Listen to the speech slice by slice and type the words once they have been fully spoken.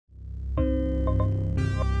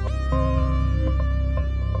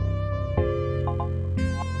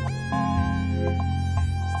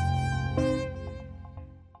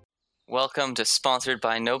welcome to Sponsored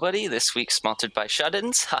by Nobody. This week sponsored by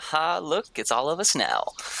Shut-Ins. Haha, look, it's all of us now.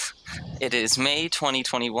 It is May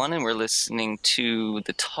 2021 and we're listening to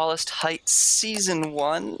The Tallest Heights Season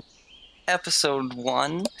 1, Episode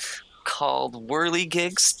 1, called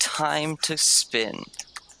Whirligigs Time to Spin.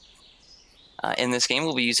 In this game,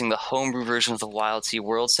 we'll be using the homebrew version of the Wild Sea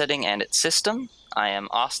world setting and its system. I am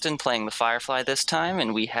Austin playing the Firefly this time,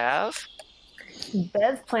 and we have...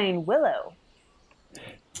 Bev playing Willow.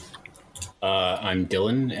 I'm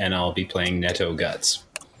Dylan, and I'll be playing Netto Guts.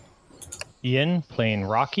 Ian playing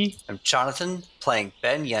Rocky. I'm Jonathan playing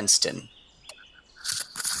Ben Yenston.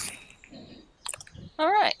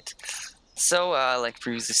 All right. So, like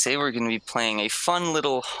previously said, we're going to be playing a fun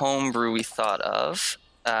little homebrew we thought of.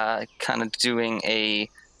 Kind of doing a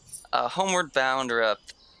homeward bound or a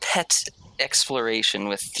pet exploration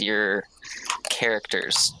with your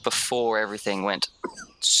characters before everything went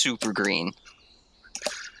super green.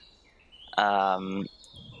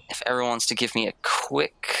 If everyone wants to give me a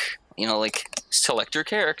quick, select your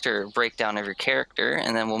character, breakdown of your character,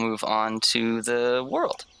 and then we'll move on to the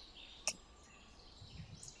world.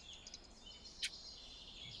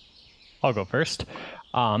 I'll go first.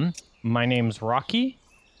 My name's Rocky.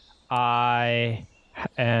 I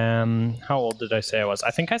am... How old did I say I was? I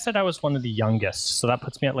think I said I was one of the youngest, so that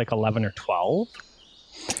puts me at like 11 or 12.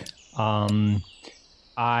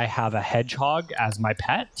 I have a hedgehog as my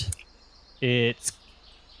pet. It's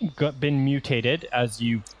been mutated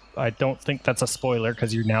I don't think that's a spoiler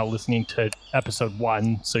because you're now listening to episode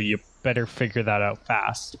 1, so you better figure that out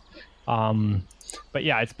fast. But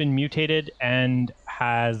yeah, it's been mutated and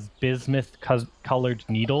has bismuth colored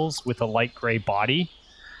needles with a light gray body.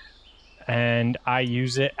 And I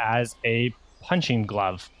use it as a punching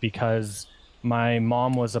glove because my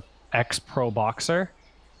mom was an ex-pro boxer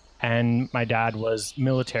and my dad was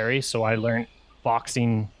military, so I learned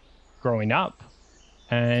boxing growing up.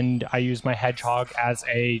 And I use my hedgehog as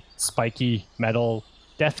a spiky metal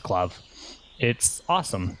death glove. It's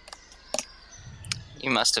awesome. You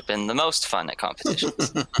must have been the most fun at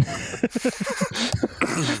competitions.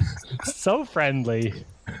 So friendly.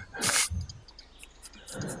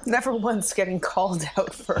 Never once getting called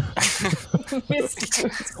out for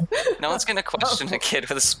misuse. No one's going to question a kid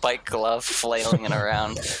with a spiked glove flailing it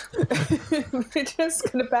around. We're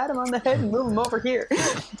just going to pat him on the head and move him over here.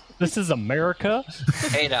 This is America.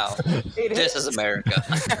 Hey now, this is America.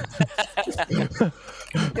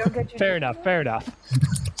 Don't get Fair enough.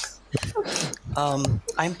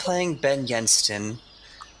 I'm playing Ben Yenston,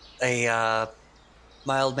 a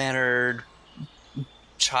mild-mannered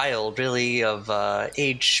child, really, of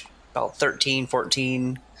age about 13,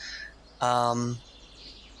 14. Ben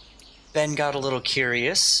got a little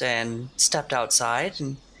curious and stepped outside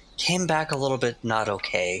and came back a little bit not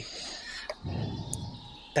okay.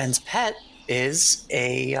 Ben's pet is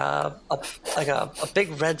a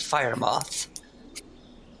big red fire moth.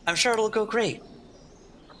 I'm sure it'll go great.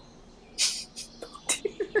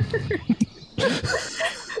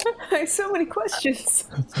 I have so many questions.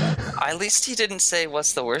 At least he didn't say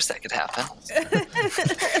what's the worst that could happen.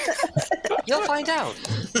 You'll find out.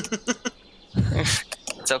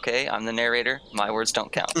 It's okay, I'm the narrator. My words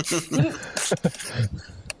don't count.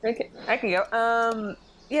 Okay, I can go.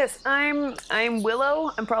 Yes, I'm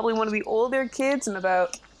Willow. I'm probably one of the older kids. I'm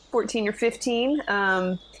about 14 or 15.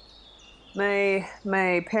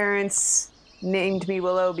 My parents named me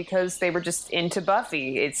Willow because they were just into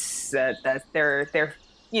Buffy. It's that they're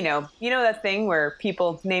you know that thing where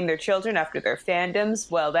people name their children after their fandoms.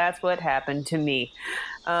 Well, that's what happened to me.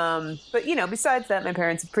 But besides that, my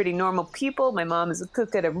parents are pretty normal people. My mom is a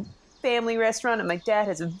cook at a family restaurant, and my dad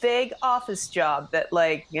has a vague office job that,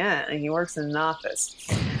 he works in an office.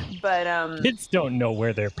 But kids don't know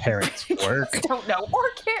where their parents work. Don't know or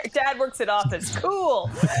care. Dad works at office. Cool.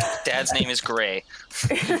 Dad's name is Gray.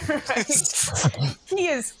 Right. He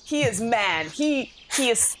is mad. He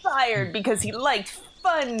aspired because he liked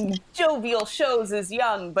fun, jovial shows as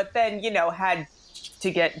young, but then had to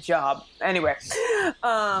get a job anyway.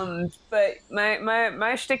 But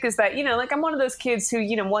my shtick is that I'm one of those kids who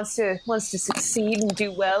wants to succeed and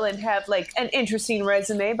do well and have an interesting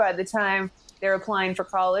resume by the time they're applying for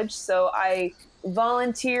college. So I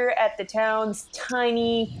volunteer at the town's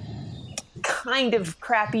tiny, kind of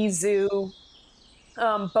crappy zoo.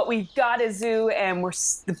 But we've got a zoo, and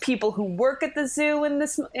the people who work at the zoo in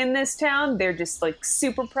this town, they're just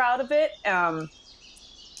super proud of it. And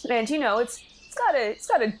it's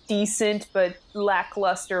got a decent but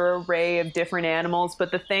lackluster array of different animals.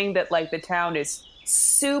 But the thing that the town is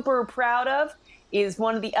super proud of is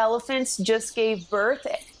one of the elephants just gave birth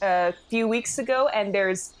a few weeks ago, and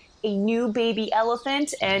there's a new baby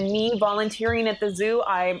elephant, and me volunteering at the zoo,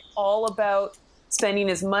 I'm all about spending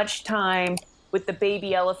as much time with the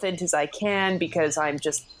baby elephant as I can because I'm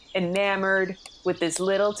just enamored with this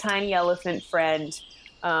little tiny elephant friend.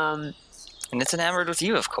 And it's enamored with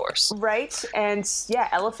you, of course. Right? And yeah,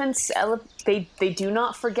 elephants, they do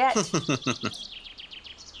not forget.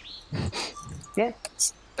 Yeah.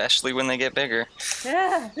 Especially when they get bigger.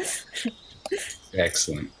 Yeah.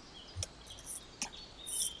 Excellent.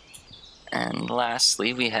 And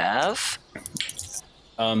lastly, we have...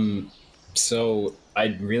 So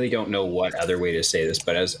I really don't know what other way to say this,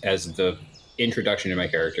 but as the introduction to my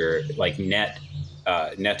character, like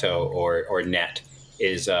Neto or Net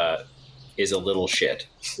is a little shit.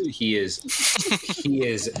 He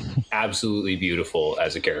is absolutely beautiful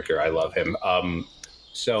as a character. I love him.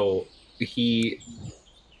 So he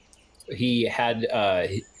had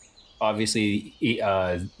obviously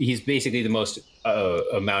he's basically the most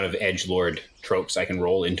amount of edgelord tropes I can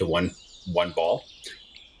roll into one ball.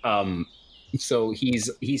 So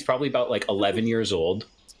he's probably about like 11 years old.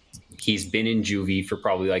 He's been in juvie for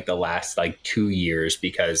probably like the last like 2 years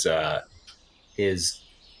because his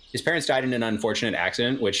parents died in an unfortunate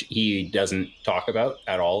accident, which he doesn't talk about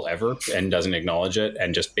at all ever and doesn't acknowledge it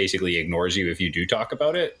and just basically ignores you if you do talk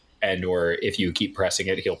about it. And or if you keep pressing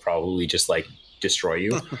it, he'll probably just like destroy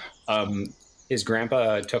you. His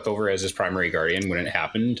grandpa took over as his primary guardian when it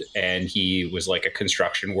happened, and he was like a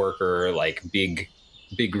construction worker, like big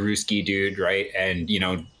Ruski dude, right? And, you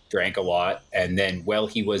know, drank a lot. And then while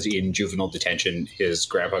he was in juvenile detention, his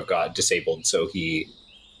grandpa got disabled. So he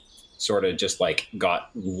sort of just like got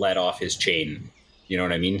let off his chain. You know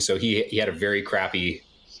what I mean? So he had a very crappy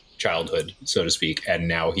childhood, so to speak. And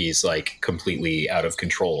now he's like completely out of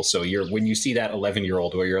control. So when you see that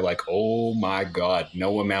 11-year-old where you're like, oh my God,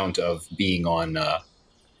 no amount of being on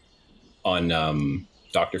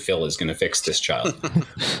Dr. Phil is going to fix this child.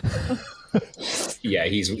 Yeah,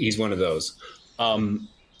 he's one of those.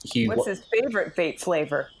 What's his favorite vape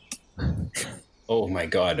flavor? Oh my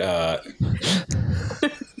God.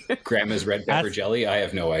 Grandma's red pepper jelly? I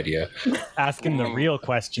have no idea. Asking the real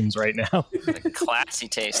questions right now. Classy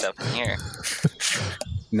taste up in here.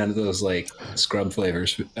 None of those like scrub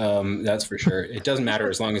flavors. That's for sure. It doesn't matter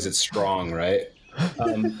as long as it's strong, right?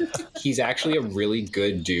 He's actually a really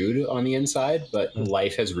good dude on the inside, but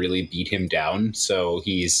life has really beat him down. So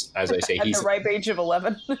he's, as I say, at the ripe age of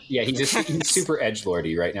 11. Yeah, he's super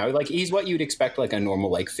edgelordy right now. Like he's what you'd expect like a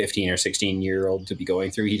normal like 15 or 16-year-old to be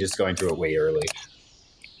going through. He's just going through it way early.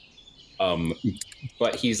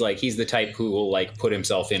 But he's the type who will like put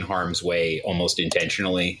himself in harm's way almost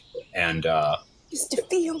intentionally, and just to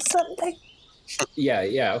feel something.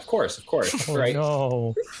 Yeah, of course, Oh, right?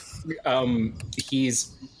 No.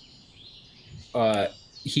 He's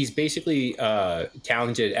basically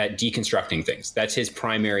talented at deconstructing things. That's his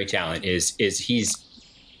primary talent. Is he's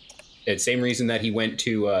the same reason that he went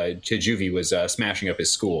to juvie was smashing up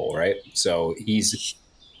his school, right? So he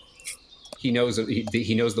knows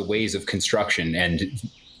the ways of construction and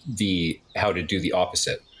how to do the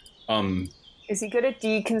opposite. Is he good at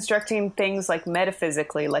deconstructing things like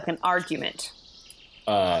metaphysically, like an argument?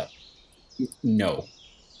 No.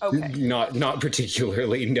 Okay. Not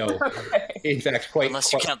particularly. No. Okay. In fact,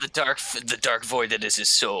 Unless you count the dark void that is his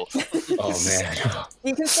soul. Oh man.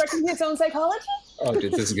 Deconstructing his own psychology? Oh,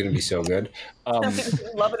 dude, this is gonna be so good.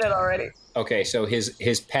 Loving it already. Okay, so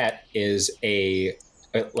his pet is a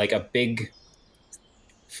big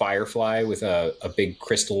firefly with a big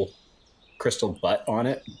crystal butt on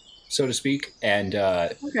it, so to speak, and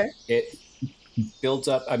it builds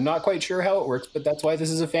up. I'm not quite sure how it works, but that's why this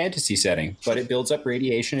is a fantasy setting. But it builds up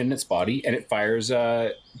radiation in its body, and it fires.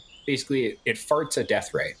 Basically, it farts a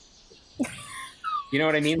death ray. You know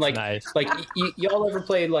what I mean? Like, Nice. like y'all ever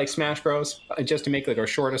played like Smash Bros? Just to make like a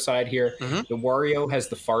short aside here, the Wario has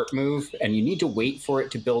the fart move, and you need to wait for it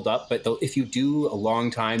to build up. But if you do a long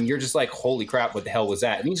time, you're just like, holy crap, what the hell was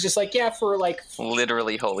that? And he's just like, yeah, for like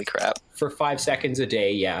Literally, holy crap. for 5 seconds a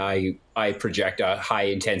day, yeah, I project a high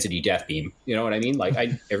intensity death beam. You know what I mean? Like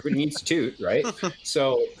everybody needs to toot, right?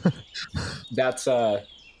 So that's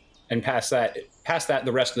and past that,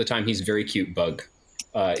 the rest of the time he's a very cute bug.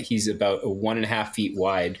 He's about 1.5 feet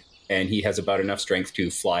wide, and he has about enough strength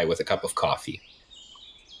to fly with a cup of coffee.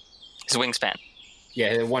 His wingspan.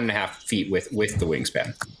 Yeah, 1.5 feet with the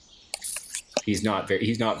wingspan. He's not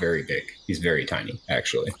very big. He's very tiny,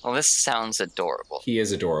 actually. Well, this sounds adorable. He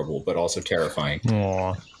is adorable, but also terrifying.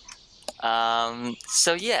 Aw.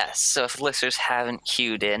 So if listeners haven't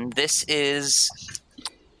queued in, this is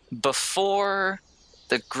before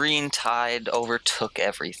the green tide overtook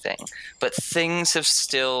everything, but things have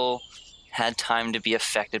still had time to be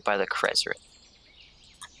affected by the Krezerin.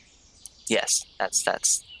 Yes,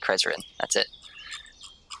 that's Krezerin. That's it.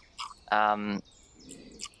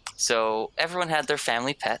 So everyone had their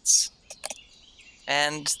family pets,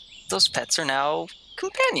 and those pets are now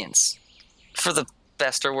companions, for the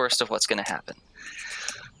best or worst of what's going to happen.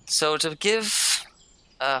 So to give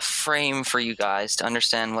a frame for you guys to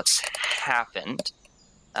understand what's happened,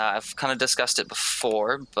 I've kind of discussed it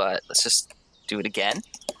before, but let's just do it again.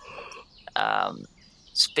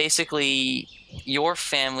 So basically, your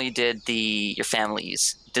families did the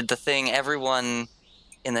thing everyone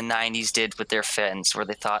in the 90s did with their friends, where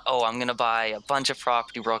they thought, oh, I'm going to buy a bunch of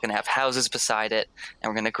property, we're all going to have houses beside it, and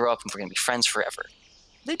we're going to grow up and we're going to be friends forever.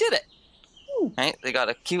 They did it. Right? They got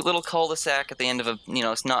a cute little cul-de-sac at the end of a,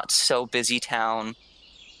 it's not so busy town,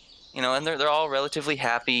 and they're all relatively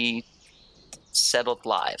happy, settled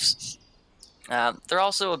lives. They're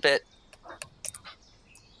also a bit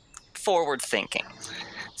forward-thinking.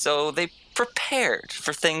 So they prepared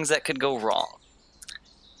for things that could go wrong.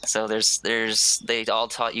 So they all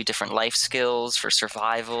taught you different life skills for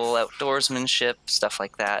survival, outdoorsmanship, stuff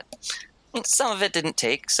like that. Some of it didn't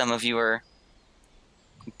take. Some of you are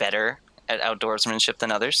better at outdoorsmanship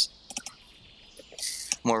than others.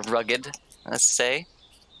 More rugged, let's say.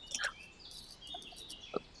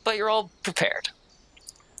 But you're all prepared.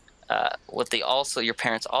 What your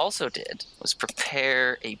parents also did was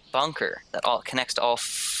prepare a bunker that connects to all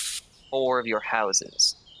 4 of your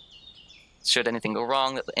houses. Should anything go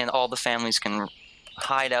wrong, and all the families can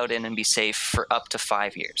hide out in and be safe for up to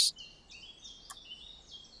 5 years.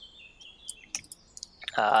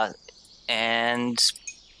 And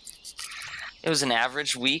it was an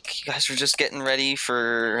average week. You guys were just getting ready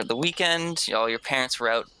for the weekend. All your parents were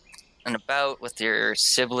out and about with your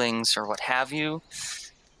siblings or what have you.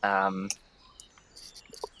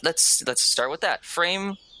 Let's start with that.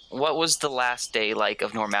 Frame, what was the last day like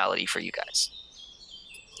of normality for you guys?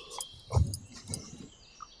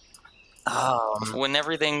 When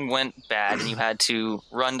everything went bad and you had to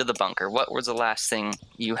run to the bunker, what was the last thing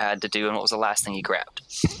you had to do, and what was the last thing you grabbed?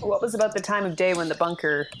 What was about the time of day when the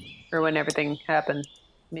bunker, or when everything happened?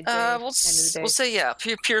 Midday, end of the day? We'll say, yeah,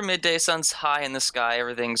 pure midday, sun's high in the sky,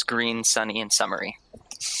 everything's green, sunny, and summery.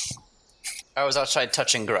 I was outside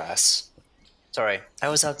touching grass. I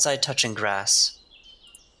was outside touching grass.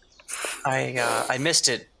 I missed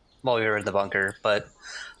it while we were in the bunker, but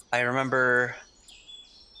I remember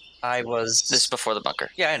I was... This is before the bunker.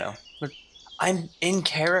 Yeah, I know. But I'm in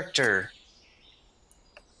character.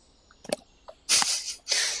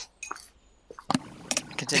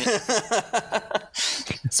 Continue.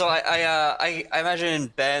 So I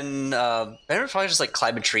imagine Ben would probably just like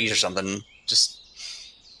climbing trees or something, just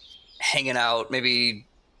hanging out, maybe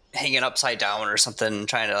hanging upside down or something,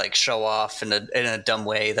 trying to like show off in a dumb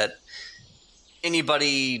way that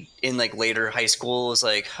anybody in like later high school is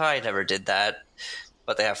like, oh, I never did that.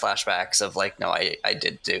 But they have flashbacks of like, no, I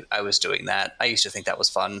was doing that. I used to think that was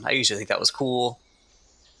fun. I used to think that was cool.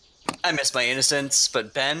 I miss my innocence,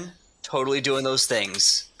 but Ben, totally doing those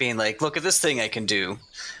things. Being like, look at this thing I can do.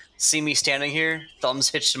 See me standing here, thumbs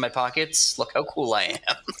hitched in my pockets. Look how cool I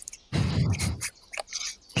am.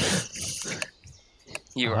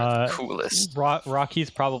 You are the coolest. Rocky's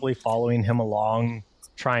probably following him along,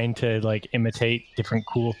 trying to like imitate different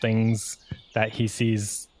cool things that he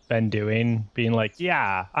sees Ben doing, being like,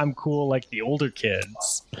 yeah, I'm cool like the older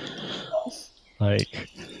kids. Like,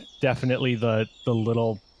 definitely the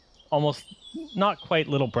little, almost not quite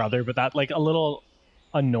little brother, but that like a little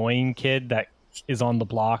annoying kid that is on the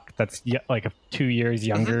block that's like 2 years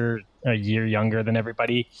younger, a year younger than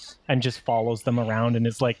everybody, and just follows them around and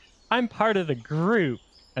is like, I'm part of the group.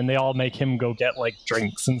 And they all make him go get like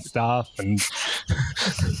drinks and stuff. And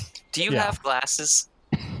do you have glasses?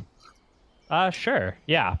 Sure.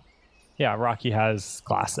 Yeah. Rocky has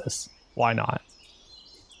glasses. Why not?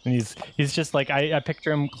 And he's just like, I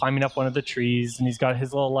picture him climbing up one of the trees, and he's got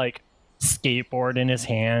his little like skateboard in his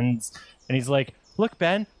hands, and he's like, look,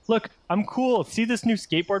 Ben, look, I'm cool. See this new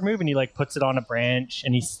skateboard move? And he like puts it on a branch,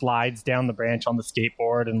 and he slides down the branch on the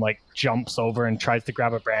skateboard and like jumps over and tries to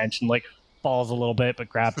grab a branch and like falls a little bit, but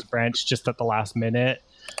grabs a branch just at the last minute.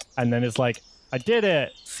 And then is like, I did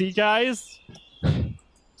it. See, guys? All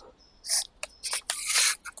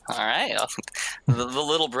right. The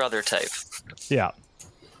little brother type. Yeah.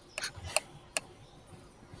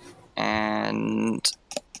 And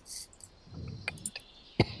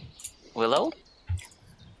Willow?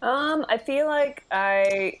 I feel like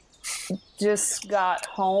I just got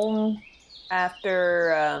home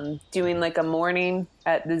after doing like a morning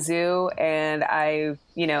at the zoo, and I,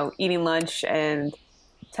 eating lunch and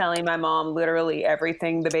telling my mom literally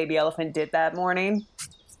everything the baby elephant did that morning,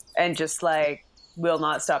 and just like will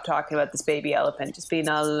not stop talking about this baby elephant, just being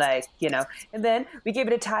all like, and then we gave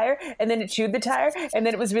it a tire, and then it chewed the tire, and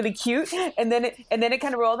then it was really cute, and then it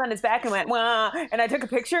kind of rolled on its back and went wah, and I took a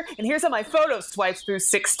picture, and here's how my photo swipes through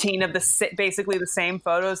 16 of basically the same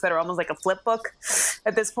photos that are almost like a flip book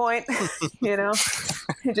at this point.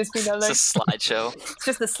 It just be like, It's a slideshow. it's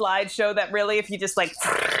just a slideshow that really, if you just like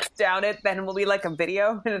down it, then it will be like a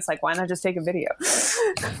video, and it's like, why not just take a video?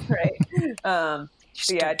 Right. You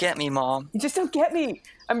just don't get me, Mom. You just don't get me.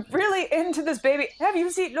 I'm really into this baby. Have you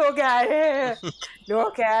seen? Look at him.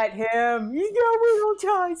 Look at him. He's got little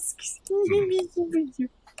tusks.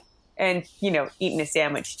 And, eating a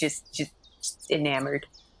sandwich, just enamored.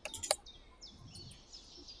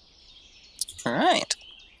 All right.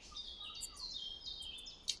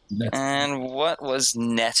 That's- And what was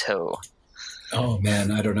Netto? Oh man,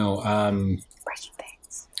 I don't know. Breaking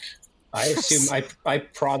things. I assume I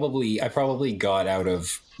probably got out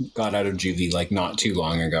of juvie like not too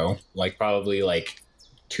long ago, like probably like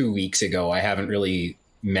 2 weeks ago. I haven't really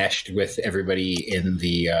meshed with everybody in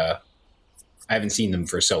the. I haven't seen them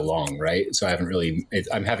for so long, right? So I haven't really.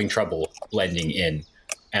 I'm having trouble blending in,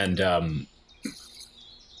 and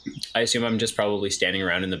I assume I'm just probably standing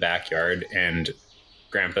around in the backyard, and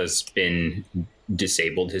Grandpa's been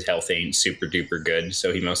disabled. His health ain't super duper good,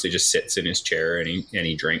 so he mostly just sits in his chair and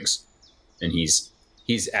he drinks. And he's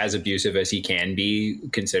as abusive as he can be,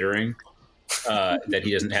 considering that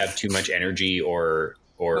he doesn't have too much energy or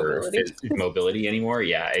mobility anymore.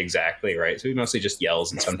 Yeah, exactly, right. So he mostly just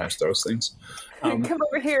yells and sometimes throws things. Come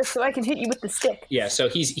over here so I can hit you with the stick. Yeah, so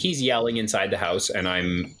he's yelling inside the house, and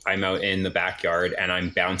I'm out in the backyard, and I'm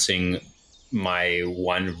bouncing my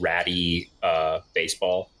one ratty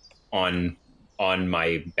baseball on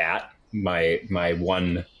my bat. My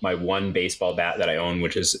one baseball bat that I own,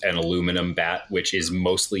 which is an aluminum bat, which is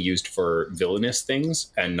mostly used for villainous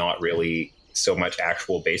things and not really so much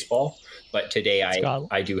actual baseball. But today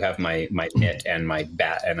I do have my mitt and my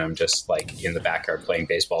bat, and I'm just like in the backyard playing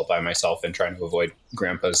baseball by myself and trying to avoid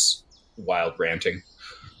Grandpa's wild ranting.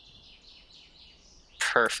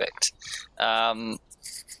 Perfect.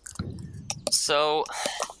 So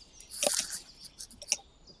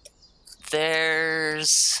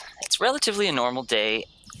it's relatively a normal day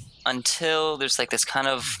until there's like this kind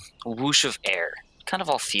of whoosh of air. Kind of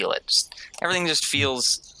all feel it. Everything just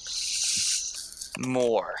feels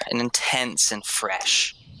more and intense and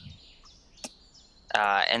fresh.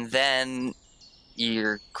 And then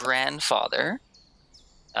your grandfather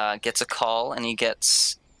gets a call, and he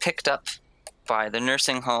gets picked up by the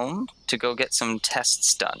nursing home to go get some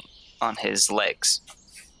tests done on his legs.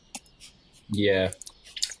 Yeah,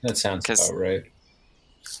 that sounds about right.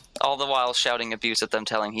 All the while shouting abuse at them,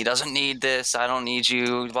 telling he doesn't need this, I don't need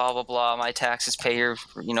you, blah blah blah. My taxes pay your,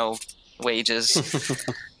 wages.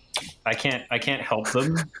 I can't help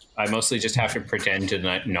them. I mostly just have to pretend to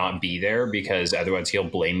not be there, because otherwise he'll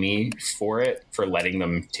blame me for letting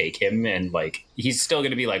them take him, and like he's still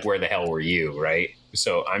gonna be like, where the hell were you, right?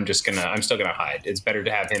 So I'm still gonna hide. It's better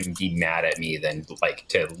to have him be mad at me than like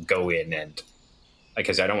to go in and,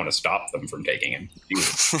 because I don't want to stop them from taking him.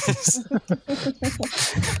 Please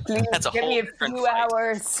That's a give whole me a different few fight.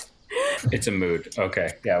 hours. It's a mood.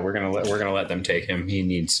 Okay, yeah, we're gonna let them take him. He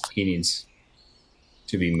needs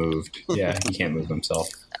to be moved. Yeah, he can't move himself.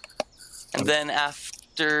 And then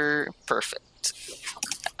after, perfect.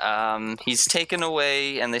 He's taken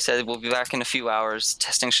away, and they said we'll be back in a few hours.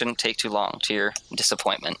 Testing shouldn't take too long, to your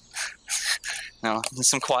disappointment.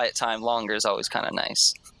 Some quiet time longer is always kind of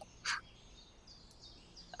nice.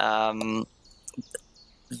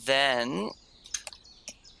 Then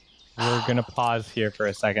We're going to pause here for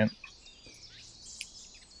a second.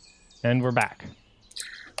 And we're back.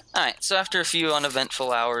 all right, so after a few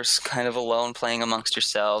uneventful hours, kind of alone playing amongst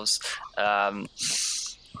yourselves, the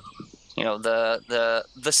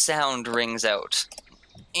sound rings out.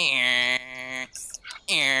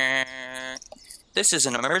 This is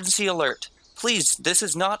an emergency alert. Please, this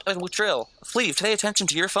is not a drill. Please pay attention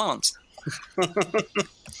to your phones.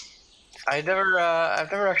 I've never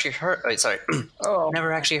actually heard. Wait, sorry. Oh,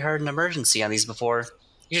 Never actually heard an emergency on these before.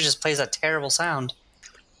 Usually just plays that terrible sound.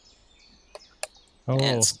 Oh,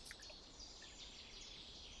 And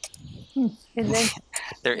and then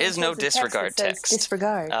there is no there's a disregard that says text.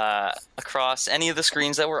 Disregard. Across any of the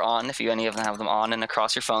screens that we're on, if you any of them have them on, and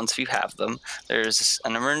across your phones if you have them, there's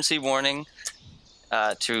an emergency warning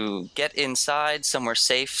to get inside somewhere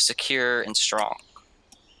safe, secure, and strong,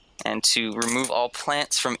 and to remove all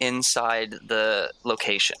plants from inside the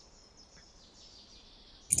location.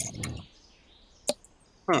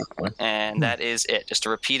 And that is it. Just a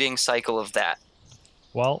repeating cycle of that.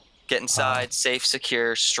 Well, Get inside, safe,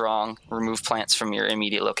 secure, strong, remove plants from your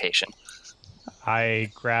immediate location.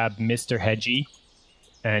 I grab Mr. Hedgie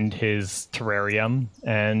and his terrarium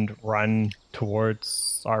and run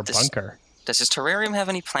towards our bunker. Does his terrarium have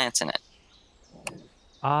any plants in it?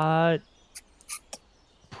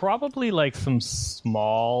 Probably like some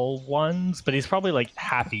small ones, but he's probably like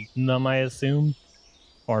half eaten them, I assume.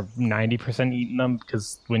 Or 90% eaten them,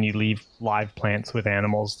 because when you leave live plants with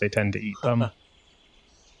animals, they tend to eat them.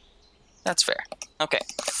 That's fair. Okay.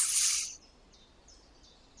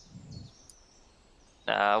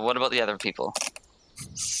 What about the other people?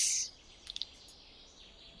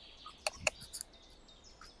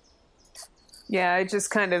 Yeah, I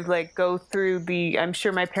just kind of like go through the. I'm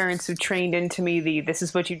sure my parents have trained into me the this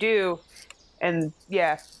is what you do, and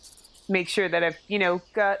yeah, make sure that I've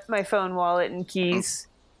got my phone, wallet, and keys,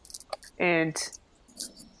 and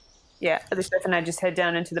yeah, other stuff, and I just head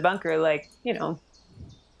down into the bunker, like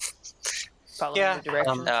following the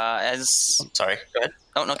directions. Sorry, go ahead.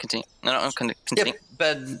 Oh no, continue. No, continue. Yeah,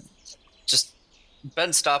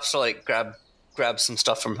 Ben stops to like grab some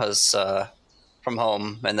stuff from his from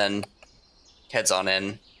home, and then heads on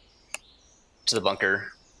in to the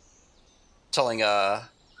bunker, telling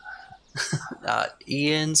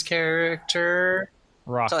Ian's character,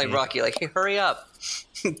 telling Rocky like, "Hey, hurry up,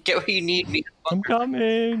 get what you need." I'm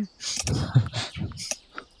coming.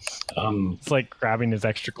 It's like grabbing his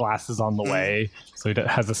extra glasses on the way, so he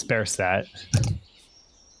has a spare set.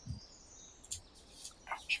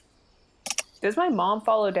 Does my mom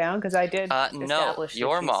follow down? Because I did. No,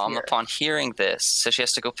 your mom, upon hearing this, says she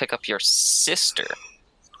has to go pick up your sister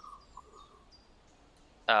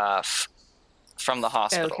from the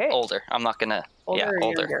hospital. Okay. Older. I'm not gonna. Older. Or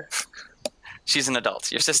older. Younger? She's an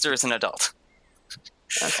adult. Your sister is an adult.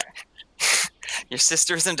 Okay. Your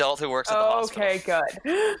sister is an adult who works at the hospital. Okay, good.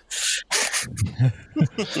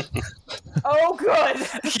 Oh, good.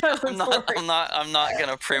 I'm not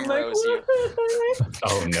gonna primrose you.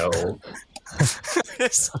 Oh no.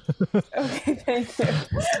 Okay, thank you.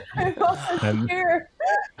 I'm also here.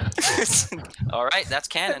 All right, that's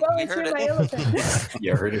canon. We heard My it. elephant.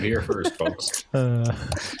 You heard it here first, folks.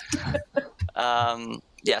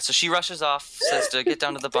 Yeah, so she rushes off, says to get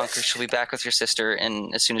down to the bunker. She'll be back with your sister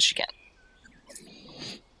as soon as she can.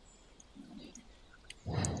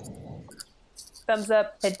 Thumbs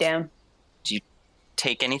up, head down. Do you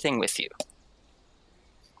take anything with you?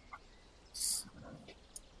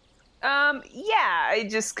 Yeah, I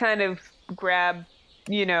just kind of grab,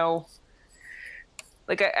 like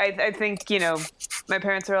I think, my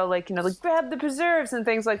parents are all like, like grab the preserves and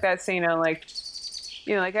things like that. So, I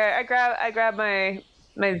grab my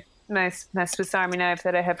Swiss Army knife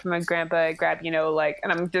that I had from my grandpa. I grab,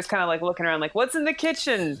 and I'm just kind of like looking around, like, what's in the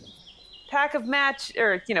kitchen? Pack of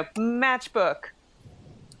matchbook,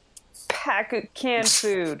 pack of canned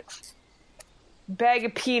food, bag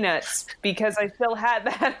of peanuts, because I still had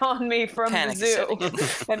that on me from the zoo.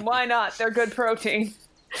 And why not? They're good protein.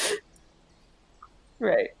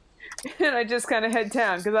 Right. And I just kind of head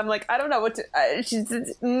down because I'm like, I don't know what to.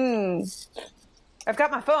 I've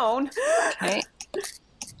got my phone. Okay.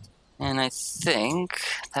 And I think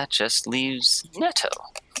that just leaves Neto.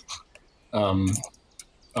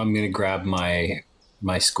 I'm gonna grab my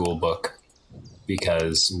school book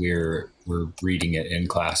because we're reading it in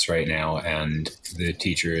class right now, and the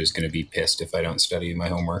teacher is going to be pissed if I don't study my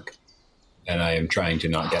homework, and I am trying to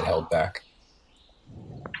not get held back.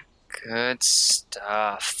 Good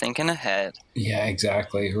stuff. Thinking ahead. Yeah,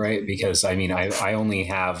 exactly. Right. Because I mean, I only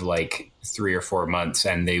have like 3 or 4 months,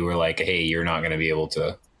 and they were like, hey, you're not going to be able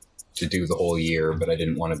to do the whole year, but I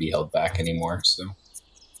didn't want to be held back anymore. So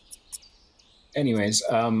anyways,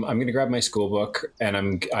 I'm going to grab my school book,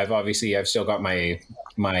 and I've still got my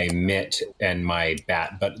mitt and my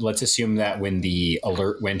bat, but let's assume that when the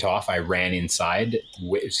alert went off, I ran inside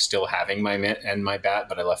still having my mitt and my bat,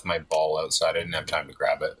 but I left my ball outside. I didn't have time to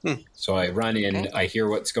grab it. So I run in, I hear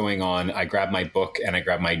what's going on. I grab my book and I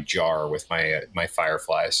grab my jar with my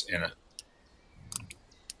fireflies in it.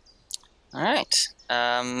 All right.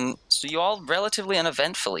 So you all relatively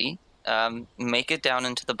uneventfully make it down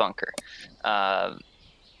into the bunker.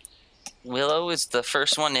 Willow is the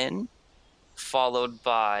first one in, followed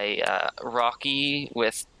by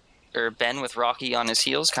Ben with Rocky on his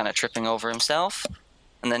heels, kind of tripping over himself.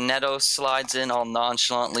 And then Neto slides in all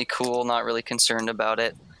nonchalantly cool, not really concerned about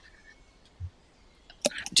it.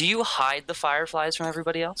 Do you hide the fireflies from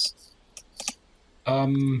everybody else?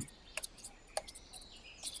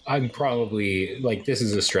 I'm probably like, this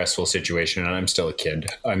is a stressful situation and I'm still a kid.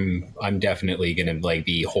 I'm definitely going to like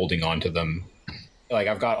be holding on to them like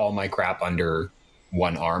I've got all my crap under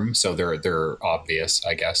one arm, so they're obvious,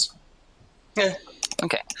 I guess. Yeah.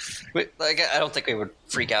 Okay. Like, I don't think we would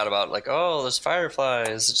freak out about like, oh, there's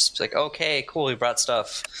fireflies. It's just like, okay, cool, he brought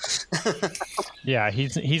stuff. Yeah,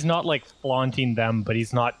 he's not like flaunting them, but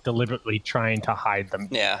he's not deliberately trying to hide them.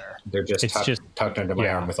 Yeah. They're just tucked under my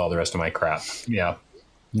arm with all the rest of my crap. Yeah.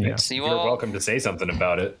 Yeah, So You're welcome to say something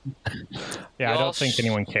about it. yeah. I don't think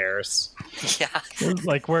anyone cares. Yeah.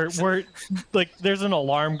 Like we're like there's an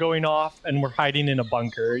alarm going off, and we're hiding in a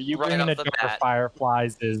bunker. You Right bring in off a the door bat. of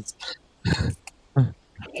fireflies is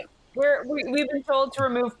We've been told to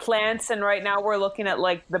remove plants, and right now we're looking at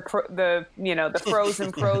like the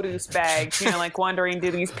frozen produce bags. You know, like wondering, do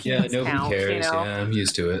these peas count? You know, I'm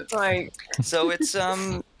used to it. like So it's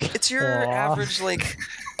your Aw. average like.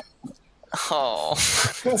 Oh,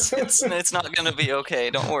 it's not gonna be okay.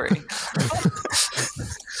 Don't worry.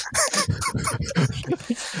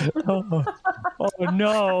 oh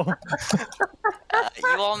no.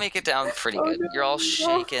 You all make it down pretty good. You're all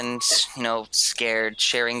shaken, scared,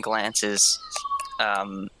 sharing glances.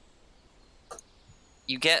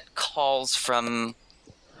 You get calls from.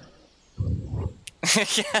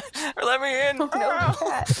 Yeah, let me in.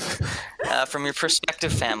 From your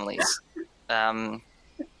prospective families,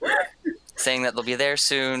 saying that they'll be there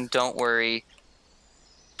soon. Don't worry.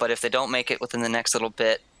 But if they don't make it within the next little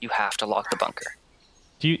bit, you have to lock the bunker.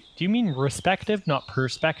 Do you mean respective, not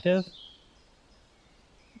perspective?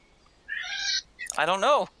 I don't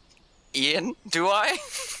know. Ian, do I?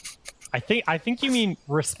 I think you mean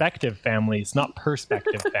respective families, not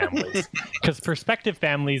perspective families. Because perspective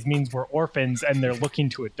families means we're orphans and they're looking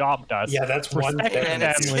to adopt us. Yeah, that's one Respective thing.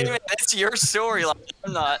 family. That's your storyline.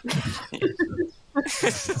 I'm not. or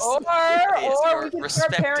Your we can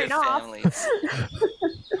start respective pairing off. families.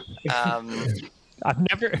 I've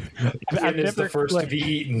never Ian is the first to be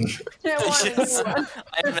eaten. Yeah, Yes. one.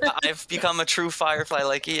 I've become a true firefly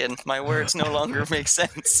like Ian. My words no longer make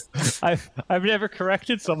sense. I've never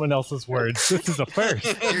corrected someone else's words. This is a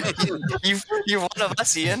first. You're one of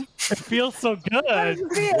us, Ian. It feels so good.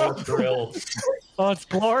 Well drilled. Oh, it's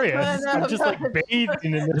glorious. I'm just like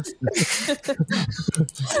bathing in this.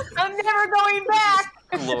 I'm never going back.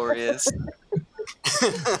 Glorious.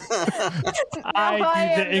 I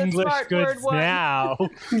am do the English smart word goods one. now.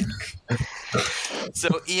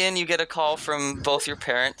 So, Ian, you get a call from both your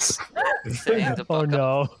parents saying to Oh buck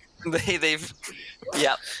no. up.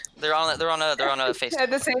 Yep. They're on a FaceTime. At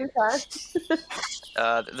the same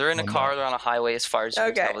time. They're in a car. They're on a highway as far as you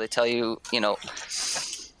can Okay. tell. They tell you,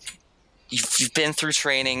 you've been through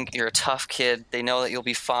training. You're a tough kid. They know that you'll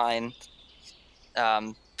be fine.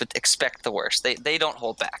 But expect the worst. They don't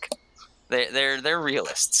hold back. They're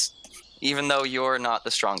realists, even though you're not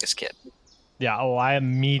the strongest kid. Yeah. Oh, I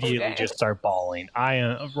immediately Okay. just start bawling.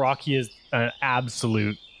 Rocky is an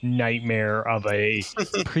absolute nightmare of a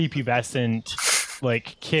prepubescent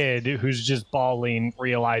like kid who's just bawling,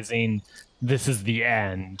 realizing this is the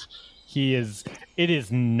end. It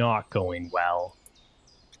is not going well.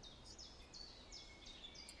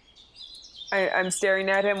 I'm staring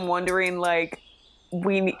at him, wondering like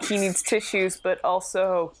he needs tissues, but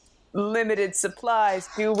also limited supplies.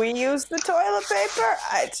 Do we use the toilet paper?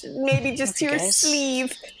 Maybe just your Guys?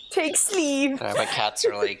 sleeve. Take sleeve. My cats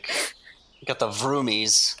are like, got the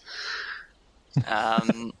vroomies.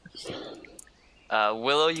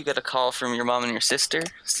 Willow, you get a call from your mom and your sister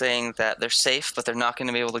saying that they're safe, but they're not going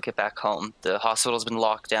to be able to get back home. The hospital's been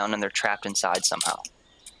locked down and they're trapped inside somehow.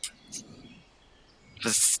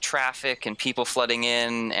 With traffic and people flooding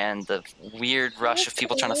in and the weird rush of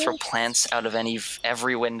people trying to throw plants out of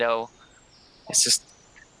every window. It's just...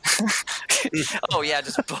 oh yeah,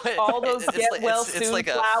 just All those it's get-well-soon like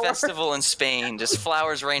a flowers. festival in Spain, just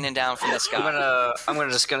flowers raining down from the sky. I'm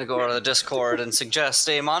just gonna go to the Discord and suggest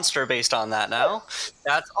a monster based on that now.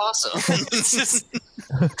 That's awesome. It's just,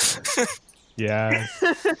 Yeah.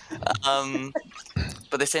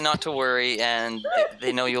 but they say not to worry, and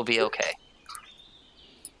they know you'll be okay.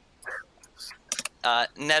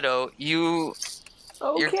 Neto, you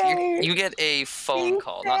get a phone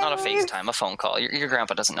call, not a FaceTime, a phone call. Your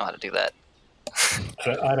grandpa doesn't know how to do that.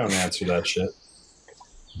 I don't answer that shit.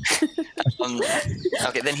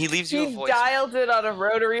 Okay, then he leaves you a He voicemail. dialed it on a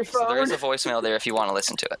rotary So phone. there is a voicemail there if you want to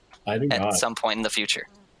listen to it I do at not. some point in the future.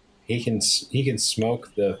 He can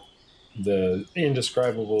smoke the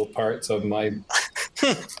indescribable parts of my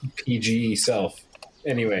PG self.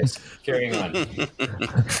 Anyways, carrying on.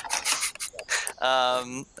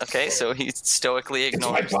 Okay, so he stoically It's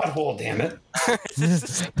my ignores. butthole, damn it.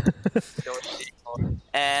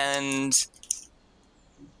 And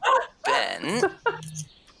Ben,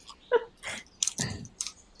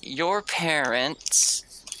 your parents...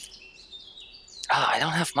 Oh, I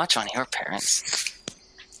don't have much on your parents.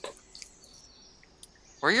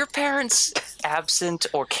 Were your parents absent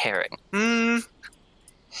or caring?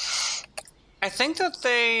 I think that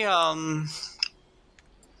they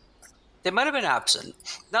might have been absent.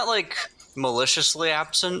 Not like maliciously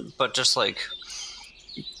absent, but just like...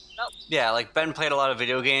 Yeah, like Ben played a lot of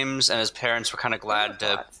video games, and his parents were kind of glad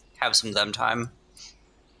to have some them time.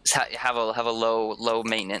 Have a low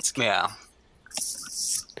maintenance. Yeah.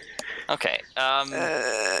 Okay.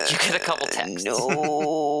 You get a couple texts.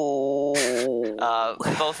 No.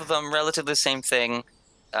 Both of them relatively the same thing.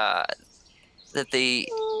 That they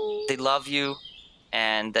love you,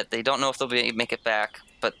 and that they don't know if they'll make it back,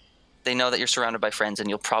 but they know that you're surrounded by friends, and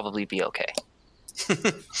you'll probably be okay.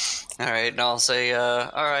 All right, and I'll say,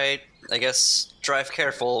 all right, I guess drive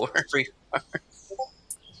careful wherever you are.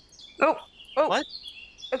 Oh. What?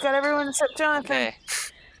 I got everyone except Jonathan. Okay.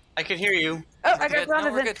 I can hear you. Oh, I got Good. No,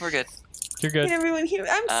 Jonathan. we're good. You're Can good. everyone hear?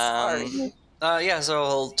 I'm sorry. Yeah, so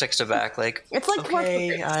he'll text it back like, It's like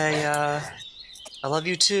okay, I love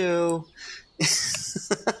you too.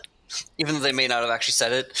 Even though they may not have actually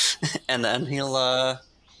said it. And then he'll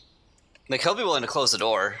be willing to close the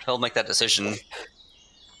door. He'll make that decision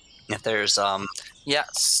if there's Yeah.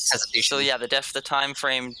 hesitation. So yeah, the time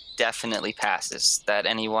frame definitely passes that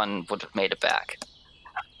anyone would have made it back.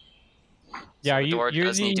 Yeah, The door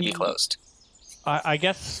does need to be closed. I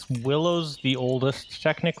guess Willow's the oldest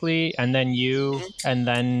technically, and then you and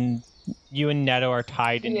Neto are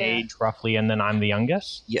tied in Yeah. age roughly, and then I'm the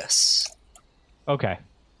youngest. Yes. Okay.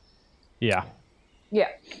 Yeah. Yeah.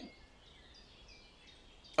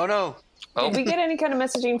 Oh no. Oh, Did we get any kind of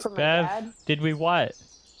messaging from my Bev, dad? did we what?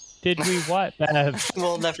 Bev?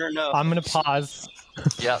 We'll never know. I'm gonna pause,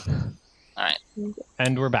 yep.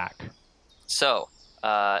 and we're back. So,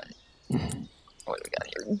 what do we got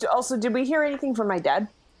here? Also, did we hear anything from my dad?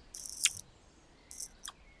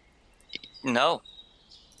 No.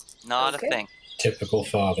 Not Okay. a thing. Typical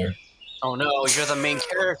father. Oh no, you're the main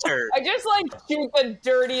character. I just shoot the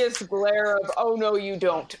dirtiest glare of "Oh no, you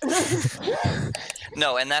don't."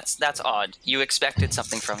 No, and that's odd. You expected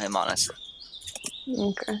something from him, honestly.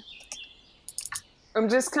 Okay. I'm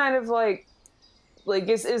just kind of like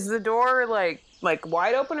is the door like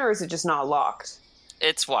wide open, or is it just not locked?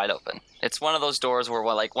 It's wide open. It's one of those doors where,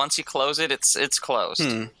 once you close it, it's closed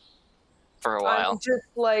for a while. I'm just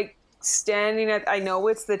standing at. I know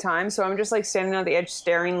it's the time, so I'm just standing on the edge,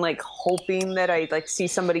 staring, hoping that I see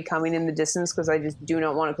somebody coming in the distance, because I just do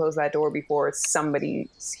not want to close that door before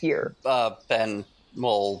somebody's here. Ben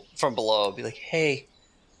will from below be like, "Hey,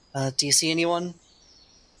 do you see anyone?"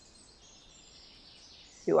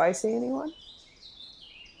 Do I see anyone?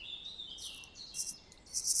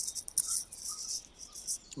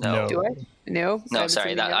 No. Do I? No. I No, haven't sorry.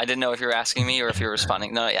 seen That, anyone. I didn't know if you were asking me or if you were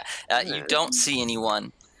responding. No, yeah. You don't see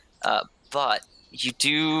anyone, but you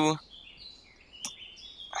do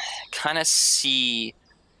kind of see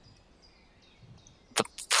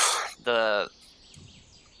the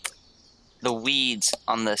weeds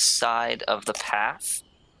on the side of the path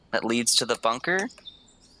that leads to the bunker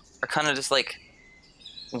are kind of just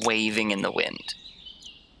waving in the wind.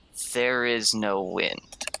 There is no wind.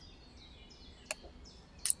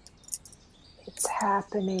 It's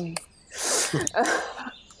happening.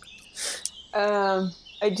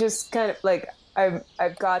 I just kind of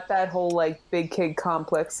I've got that whole big kid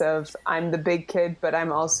complex of I'm the big kid, but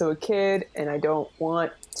I'm also a kid, and I don't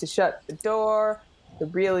want to shut the door. I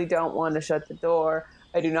really don't want to shut the door.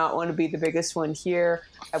 I do not want to be the biggest one here.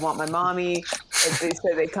 I want my mommy. As they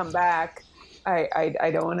say, they come back.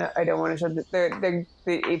 I don't want to. I don't want to shut the.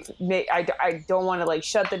 I don't want to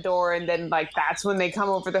shut the door, and then that's when they come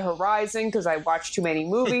over the horizon, because I watch too many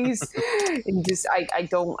movies, and just I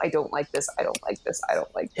don't like this. I don't like this. I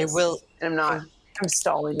don't like Hey, this. Will. And I'm not. I'm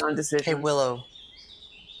stalling on decisions. Hey, Willow.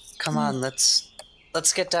 Come on, let's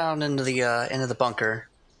get down into the bunker.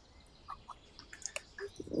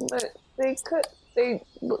 But they could. They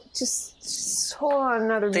just hold on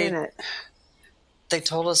another minute. They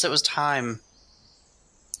told us it was time.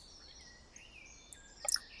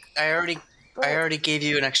 I already gave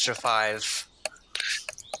you an extra 5.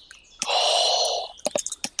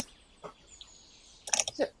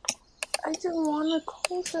 I didn't want to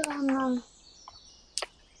close it on them.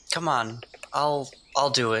 Come on, I'll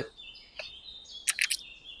do it.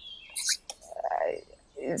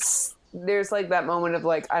 There's that moment of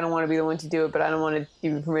I don't want to be the one to do it, but I don't want to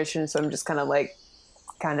give you permission, so I'm just kind of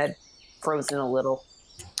frozen a little.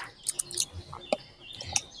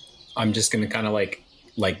 I'm just gonna kind of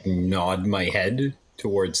nod my head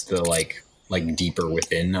towards the like deeper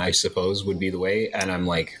within, I suppose would be the way. And I'm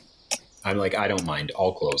like, I don't mind.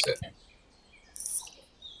 I'll close it.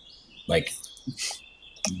 Like,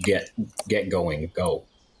 get going. Go.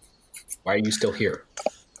 Why are you still here?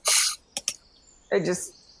 I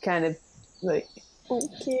just kind of like,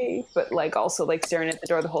 okay, but like also like staring at the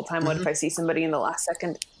door the whole time. What if I see somebody in the last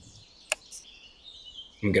second?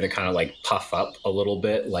 I'm gonna kind of like puff up a little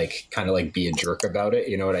bit, like kind of like be a jerk about it,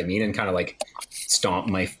 you know what I mean? And kind of like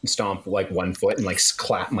stomp like one foot and like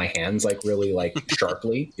clap my hands like really like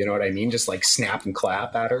sharply, you know what I mean? Just like snap and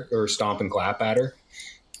clap at her, or stomp and clap at her,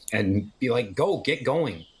 and be like, "Go, get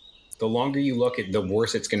going." The longer you look at, the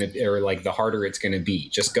worse it's gonna, or like the harder it's gonna be.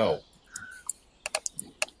 Just go.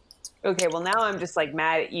 Okay, well now I'm just like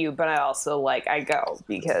mad at you, but I also like I go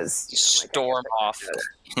because Storm off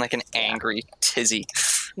like an angry tizzy.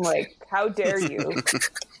 Like, how dare you?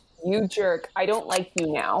 You jerk. I don't like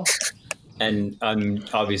you now. And I'm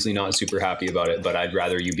obviously not super happy about it, but I'd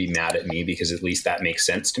rather you be mad at me because at least that makes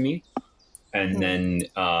sense to me. And then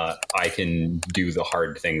I can do the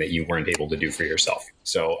hard thing that you weren't able to do for yourself.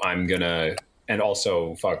 So I'm gonna, and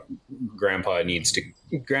also, Grandpa needs to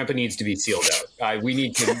be sealed out. We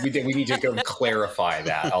need to go clarify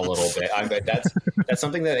that a little bit. That's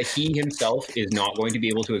something that he himself is not going to be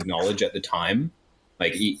able to acknowledge at the time.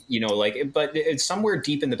 Like, but it's somewhere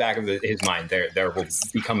deep in the back of his mind, there will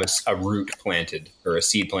become a root planted or a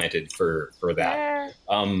seed planted for that.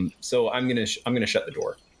 So I'm gonna shut the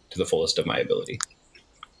door to the fullest of my ability.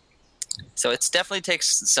 So it definitely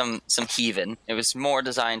takes some heaving. It was more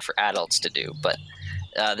designed for adults to do, but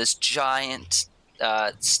this giant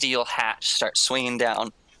steel hatch starts swinging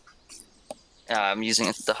down. I'm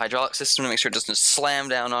using the hydraulic system to make sure it doesn't slam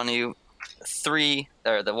down on you. The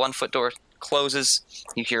 1 foot door closes.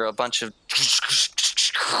 You hear a bunch of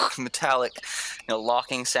metallic,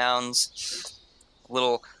 locking sounds. A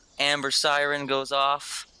little amber siren goes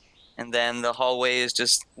off, and then the hallway is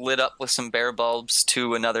just lit up with some bare bulbs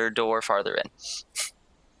to another door farther in.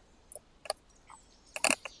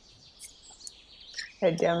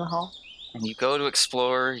 Head down the hall. And you go to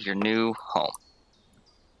explore your new home.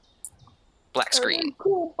 Black screen.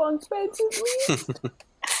 Cool bunk beds with me.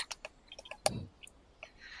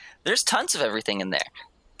 There's tons of everything in there.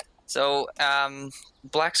 So,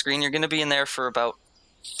 black screen, you're going to be in there for about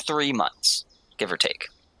 3 months, give or take.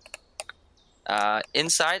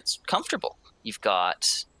 Inside, it's comfortable. You've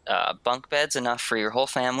got bunk beds, enough for your whole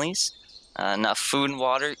families, enough food and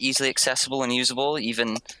water, easily accessible and usable.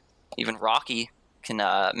 Even Rocky can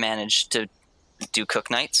manage to do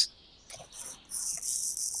cook nights.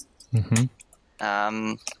 Mm-hmm.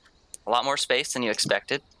 A lot more space than you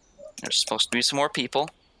expected. There's supposed to be some more people.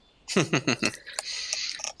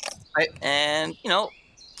 And,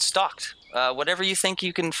 stocked. Whatever you think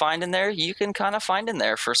you can find in there, you can kind of find in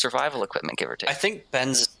there for survival equipment, give or take. I think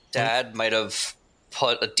Ben's dad might have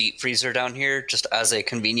put a deep freezer down here just as a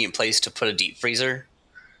convenient place to put a deep freezer.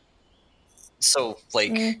 So,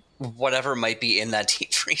 whatever might be in that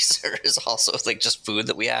deep freezer is also, just food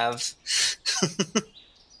that we have.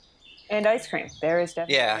 And ice cream. There is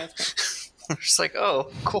definitely Yeah. ice cream. It's like,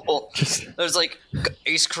 oh, cool. There's,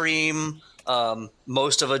 ice cream,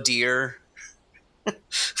 most of a deer.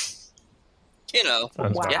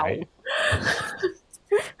 Sounds Wow. about right.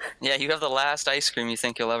 Yeah, you have the last ice cream you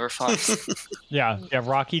think you'll ever find. Yeah.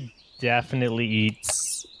 Rocky definitely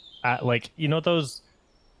eats at those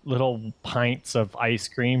little pints of ice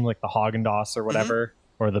cream, like the Haagen-Dazs or whatever,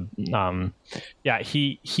 or the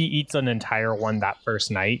he eats an entire one that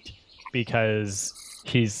first night because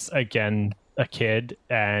he's again a kid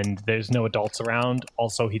and there's no adults around.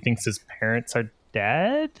 Also, he thinks his parents are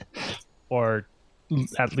dead or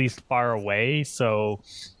at least far away, so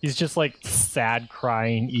he's just sad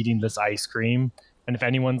crying eating this ice cream. And if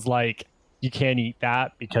anyone's like, you can't eat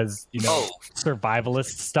that because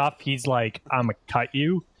survivalist stuff, he's like, I'm gonna cut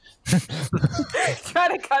you.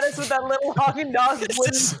 Trying to cut us with that little Haagen-Dazs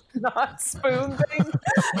wooden not spoon thing.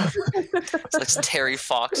 It's like Terry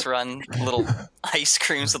Fox run little ice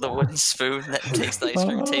creams with a wooden spoon that takes the ice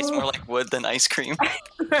cream. It tastes more like wood than ice cream.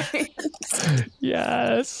 Right?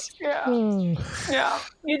 Yes. Yeah. Yeah.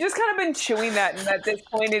 You just kind of been chewing that, and at this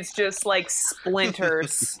point it's just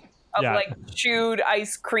splinters of chewed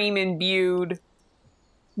ice cream imbued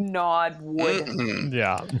gnawed wood.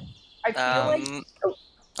 Yeah. I feel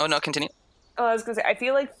Oh no, continue. I was gonna say, I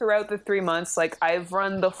feel like throughout the 3 months, I've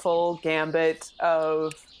run the full gambit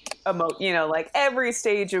of every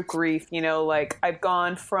stage of grief. I've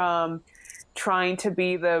gone from trying to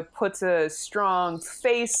be puts a strong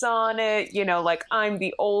face on it, like I'm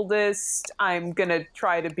the oldest, I'm gonna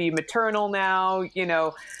try to be maternal now,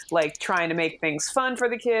 like trying to make things fun for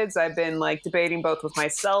the kids. I've been like debating both with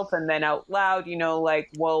myself and then out loud,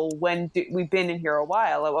 like, well, we've been in here a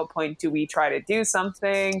while, at what point do we try to do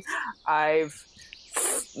something? I've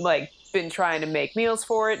like been trying to make meals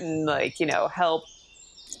for it and like, help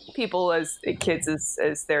people as kids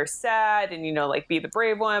as they're sad and like be the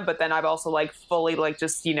brave one, but then I've also like fully like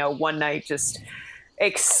just one night just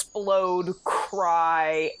explode,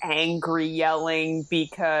 cry, angry, yelling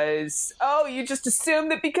because you just assume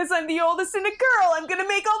that because I'm the oldest and a girl I'm gonna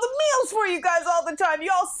make all the meals for you guys all the time,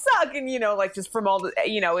 you all suck, and like just from all the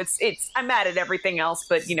it's I'm mad at everything else,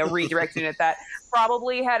 but redirecting at that.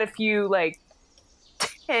 Probably had a few like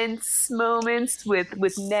tense moments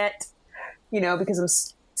with Net, because I'm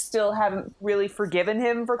still haven't really forgiven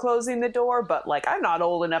him for closing the door, but like I'm not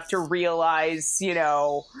old enough to realize,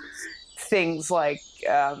 things like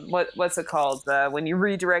what's it called when you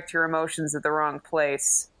redirect your emotions at the wrong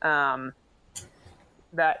place. That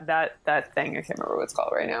thing, I can't remember what it's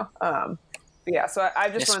called right now. But yeah, so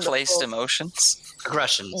I've just misplaced emotions,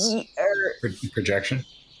 aggressions, projection.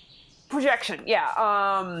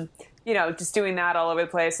 Yeah. Just doing that all over the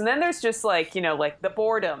place. And then there's just like, like the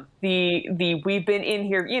boredom, the we've been in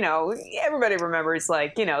here, everybody remembers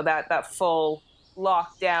like, that full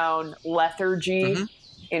lockdown lethargy,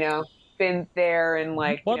 been there and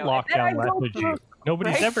like, what lockdown lethargy?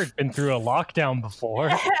 Nobody's ever been through a lockdown before.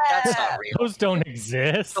 That's not real. Those don't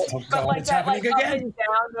exist. But like that, like up and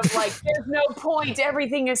down of like, there's no point.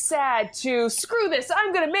 Everything is sad. To screw this,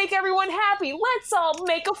 I'm gonna make everyone happy. Let's all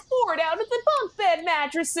make a fort out of the bunk bed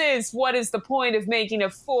mattresses. What is the point of making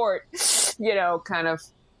a fort? Kind of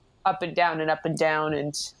up and down and up and down.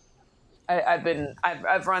 And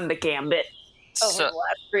I've run the gambit over the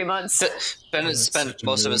last 3 months. Ben spends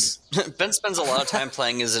a lot of time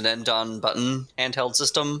playing as an end-on button handheld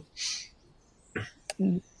system.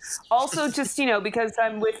 Also, just, because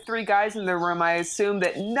I'm with 3 guys in the room, I assume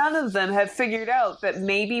that none of them have figured out that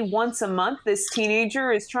maybe once a month this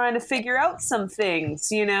teenager is trying to figure out some things,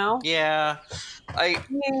 Yeah.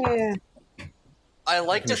 I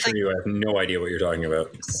like to think... You have no idea what you're talking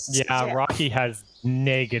about. Yeah, Rocky has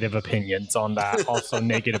negative opinions on that, also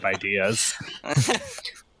negative ideas.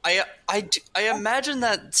 I imagine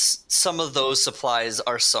that some of those supplies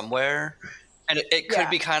are somewhere, and it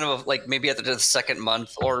could be kind of like maybe at the second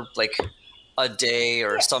month or like a day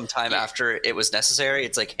or sometime after it was necessary.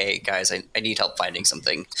 It's like, hey guys, I need help finding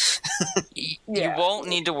something. You won't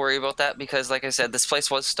need to worry about that because, like I said, this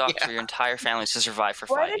place was stocked for your entire family to survive for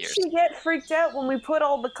 5 years. Why did she get freaked out when we put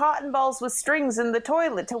all the cotton balls with strings in the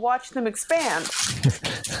toilet to watch them expand?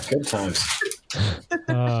 Good times.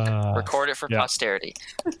 Record it for posterity.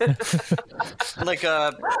 Like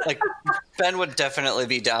Ben would definitely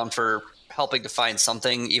be down for helping to find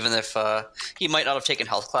something, even if he might not have taken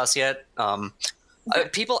health class yet.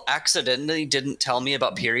 People accidentally didn't tell me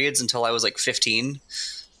about periods until I was like 15.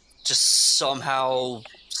 Just somehow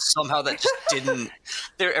that just didn't.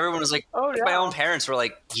 Everyone was like, my own parents were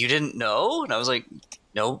like, "You didn't know?" And I was like,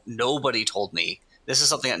 "No, nobody told me. This is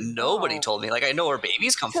something that nobody told me. Like, I know where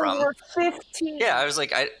babies come from." We're 15. Yeah, I was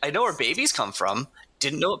like, I know where babies come from.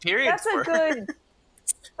 Didn't know what periods were. That's a good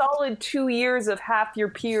solid 2 years of half your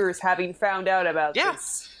peers having found out about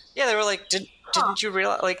this. Yeah, they were like, didn't you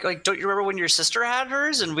realize, like, don't you remember when your sister had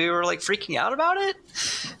hers and we were like freaking out about it?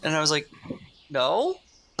 And I was like, no.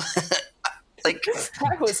 Like,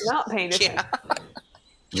 I was not paying attention. Yeah.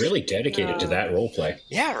 Really dedicated to that role play.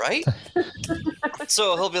 Yeah, right?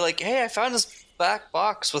 So he'll be like, hey, I found this black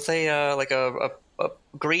box with a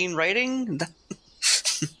green writing.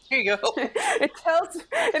 Here you go. It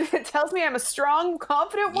tells me I'm a strong,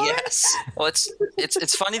 confident woman. Yes. Well,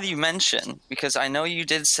 it's funny that you mention, because I know you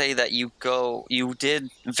did say that you did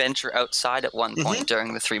venture outside at one point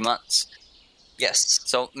during the 3 months. Yes.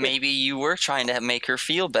 So maybe you were trying to make her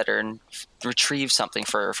feel better and retrieve something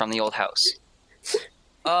for her from the old house.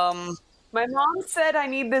 My mom said I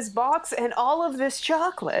need this box and all of this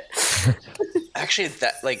chocolate. Actually,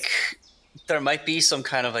 that there might be some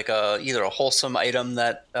kind of either a wholesome item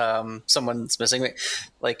that someone's missing.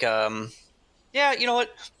 Like, yeah, you know what?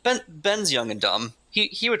 Ben's young and dumb.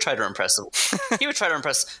 He would try to impress. He would try to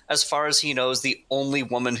impress, as far as he knows, the only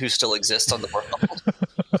woman who still exists on the world.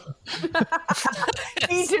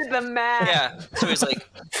 He did the math. Yeah. So he's like,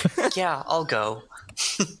 yeah, I'll go.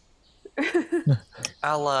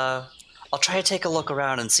 I'll try to take a look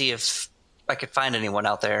around and see if I could find anyone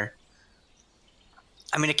out there.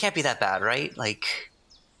 I mean, it can't be that bad, right? Like,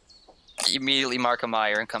 immediately mark a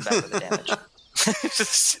mire and come back with the damage.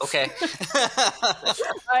 Okay.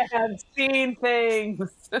 I have seen things.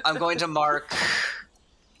 I'm going to mark.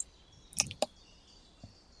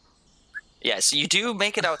 Yeah, so you do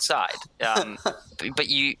make it outside, but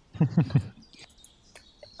you.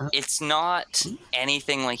 It's not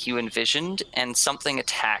anything like you envisioned, and something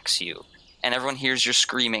attacks you, and everyone hears your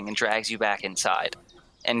screaming and drags you back inside,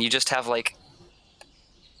 and you just have like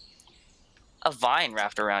a vine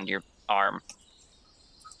wrapped around your arm.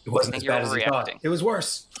 It wasn't I as think bad you're as you thought. overreacting. It was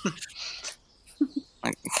worse.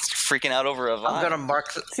 Like, freaking out over a vine. I'm gonna mark.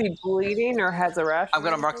 Is he bleeding or has a rash? I'm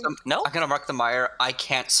gonna mark them. No. I'm gonna mark the mire. I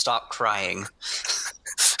can't stop crying.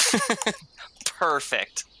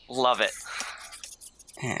 Perfect. Love it.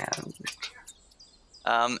 And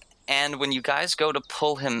And when you guys go to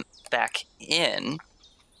pull him back in,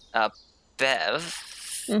 Bev,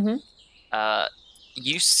 Mm-hmm.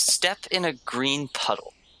 You step in a green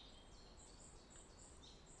puddle.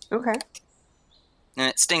 Okay. And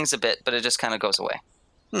it stings a bit, but it just kind of goes away.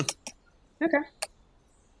 Okay.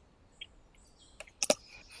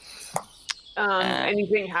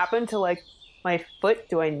 Anything happen to like my foot?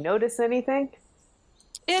 Do I notice anything?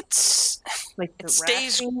 It Like the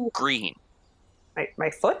stays rashing? green. My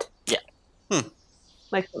foot? Yeah.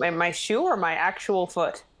 Like my shoe or my actual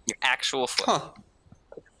foot? Your actual foot. huh.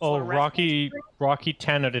 Oh, So Rocky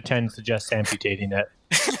 10 out of 10 suggests amputating it.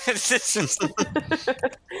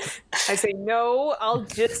 I say no. I'll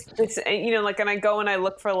just like, and I go and I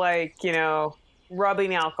look for like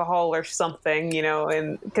rubbing alcohol or something,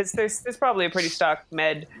 and because there's probably a pretty stocked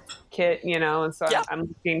med kit, and so Yeah. I'm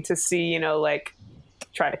looking to see, like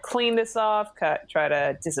try to clean this off, try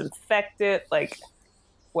to disinfect it, like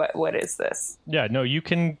what is this? Yeah, no, you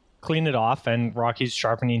can clean it off, and Rocky's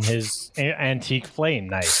sharpening his antique flame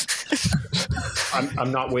knife.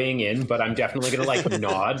 I'm not weighing in, but I'm definitely gonna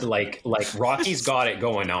nod. Like Rocky's got it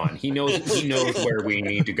going on. He knows where we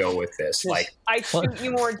need to go with this. Like I shoot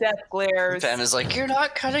you more death glares. Ben is like, you're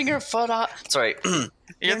not cutting your foot off. Sorry,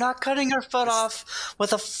 you're not cutting your foot off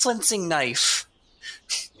with a flinching knife.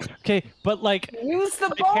 Okay, but like Use the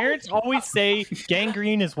my bone. parents always say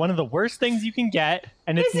gangrene is one of the worst things you can get,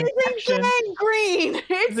 and it's This an isn't infection. gangrene.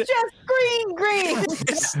 It's just green.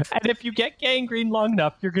 And if you get gangrene long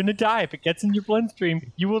enough, you're gonna die. If it gets in your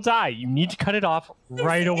bloodstream, you will die. You need to cut it off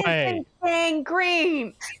right This away. isn't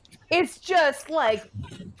gangrene. It's just like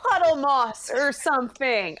puddle moss or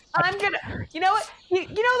something. I'm gonna, you know what? You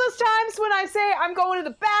know those times when I say I'm going to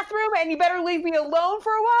the bathroom and you better leave me alone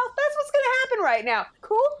for a while? That's what's gonna happen right now.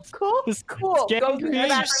 Cool. This Go to the gangrene,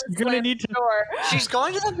 bathroom. you're gonna need to. Door. She's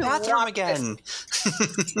going to the bathroom again.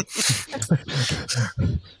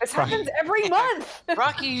 This happens every month.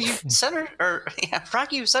 Rocky, you sent her to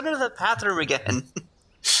the bathroom again.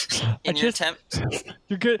 In your attempt.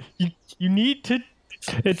 You're good. You need to.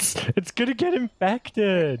 It's gonna get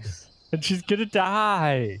infected, and she's gonna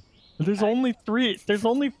die. There's only 3. There's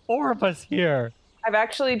only 4 of us here. I've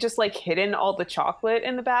actually just like hidden all the chocolate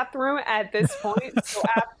in the bathroom at this point. So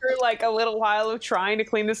after like a little while of trying to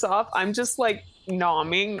clean this off, I'm just like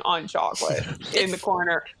nomming on chocolate in the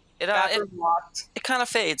corner. It Bathroom locked. kind of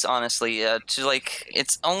fades, honestly. To like,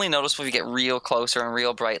 it's only noticeable if you get real closer and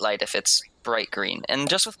real bright light if it's bright green, and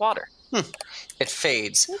just with water. It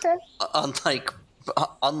fades. Okay.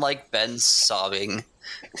 Unlike Ben's sobbing.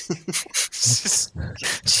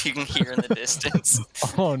 You can hear in the distance.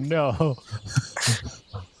 Oh no.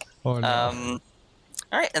 Oh no.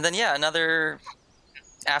 All right, and then another.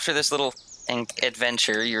 After this little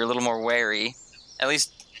adventure, you're a little more wary. At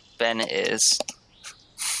least Ben is.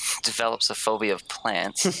 Develops a phobia of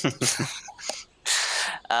plants.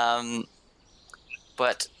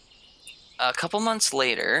 But a couple months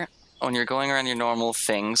later, when you're going around your normal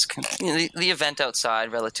things, the event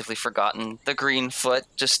outside, relatively forgotten. The green foot,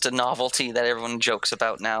 just a novelty that everyone jokes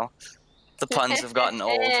about now. The puns have gotten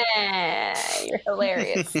old. You're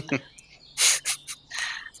hilarious.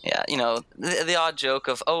 Yeah, the odd joke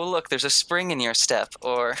of, oh, look, there's a spring in your step,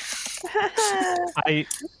 or...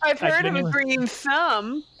 I've heard of a genuinely- green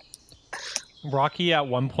thumb. Rocky, at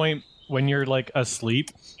one point, when you're like asleep,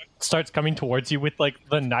 starts coming towards you with like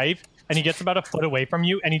the knife, and he gets about a foot away from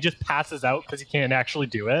you, and he just passes out because he can't actually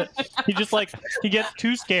do it. He just he gets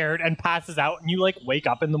too scared and passes out, and you like wake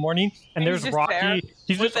up in the morning, and And there's he's just there Rocky.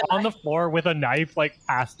 He's with just a on the floor with a knife, like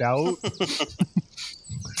passed out.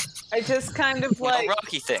 I just kind of like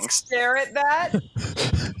Rocky things. stare at that,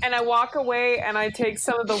 and I walk away, and I take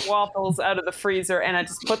some of the waffles out of the freezer, and I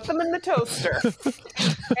just put them in the toaster,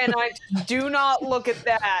 and I do not look at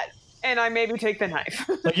that and I maybe take the knife.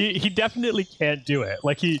 Like he definitely can't do it.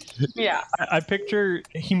 Like Yeah. I picture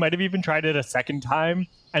he might have even tried it a second time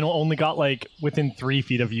and only got like within 3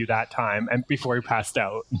 feet of you that time, and before he passed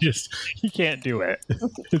out, he can't do it.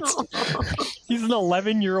 He's an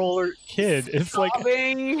 11-year-old kid. It's like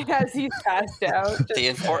Sobbing as he's passed out. The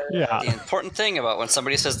important thing about when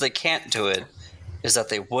somebody says they can't do it is that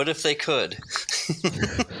they would if they could.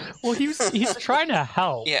 well, he's trying to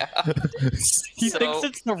help. Yeah. He thinks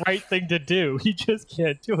it's the right thing to do. He just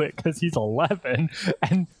can't do it because he's 11.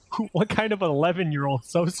 And what kind of an 11-year-old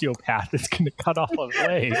sociopath is going to cut off a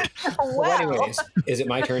leg? Wow. Well, anyways, is it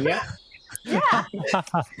my turn yet? Yeah.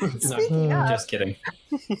 Speaking of. Just kidding.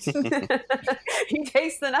 He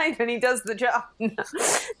takes the knife and he does the job.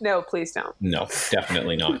 No, please don't. No,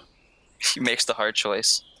 definitely not. He makes the hard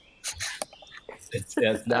choice.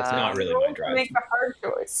 That's not really my drive. Make a hard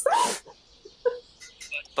choice.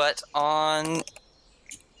 But on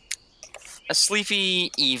a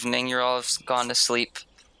sleepy evening, you're all gone to sleep.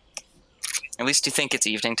 At least you think it's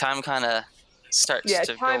evening. Time kind of starts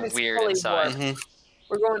to time go is weird fully inside. warm.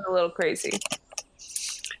 We're going a little crazy.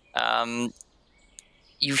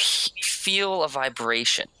 You feel a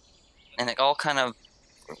vibration, and it all kind of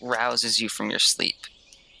rouses you from your sleep.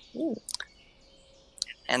 Ooh.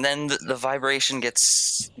 And then the vibration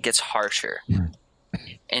gets harsher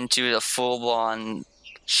into a full-on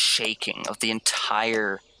shaking of the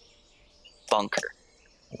entire bunker.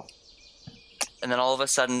 And then all of a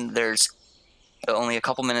sudden, there's only a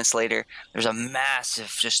couple minutes later, there's a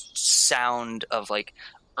massive just sound of like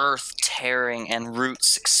earth tearing and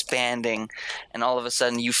roots expanding, and all of a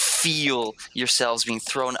sudden you feel yourselves being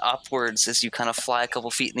thrown upwards as you kind of fly a couple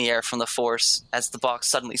feet in the air from the force as the box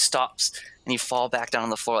suddenly stops and you fall back down on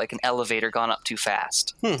the floor like an elevator gone up too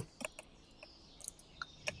fast.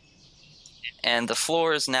 And the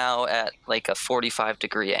floor is now at like a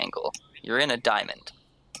 45-degree angle. You're in a diamond.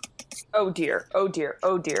 Oh dear. Oh dear.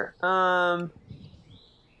 Oh dear.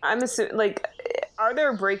 I'm assuming, like, are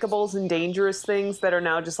there breakables and dangerous things that are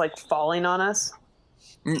now just like falling on us?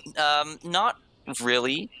 Not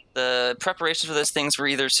really. The preparations for those things were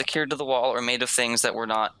either secured to the wall or made of things that were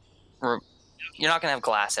not. You're not going to have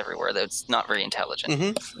glass everywhere. That's not very intelligent.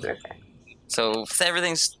 Mm-hmm. Okay. So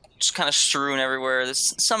everything's just kind of strewn everywhere.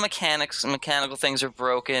 There's some mechanical things are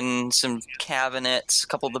broken. Some cabinets. A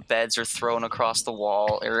couple of the beds are thrown across the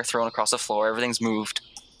wall or thrown across the floor. Everything's moved.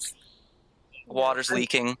 Water's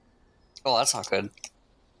leaking. Oh, that's not good.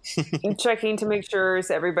 I'm checking to make sure is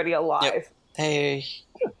everybody alive. Yep. Hey,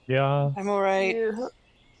 Yeah. I'm all right.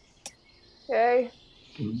 Yeah. Okay.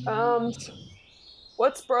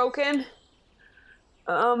 What's broken?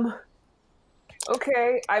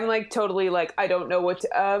 Okay. I'm like totally like I don't know what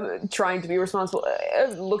trying to be responsible.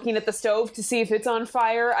 Looking at the stove to see if it's on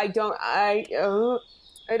fire. I don't.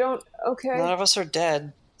 Okay. None of us are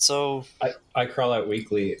dead, so I crawl out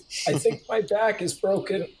weakly. I think my back is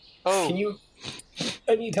broken. oh,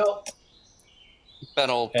 I need help. Ben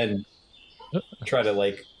will And try to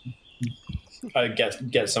like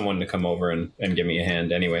get someone to come over and give me a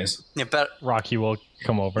hand anyways. yeah, bet. Rocky will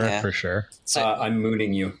come over Yeah. for sure. So, I'm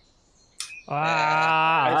mooning you.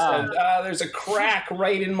 Ah! I said, there's a crack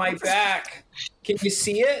right in my back. Can you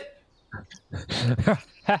see it?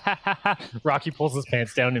 Rocky pulls his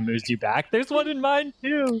pants down and moves you back. There's one in mine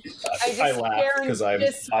too. I just I laugh stare in because I'm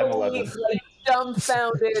disbelief, 11. like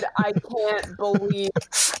dumbfounded. I can't believe.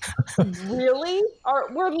 Really?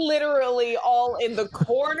 We're literally all in the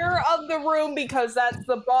corner of the room because that's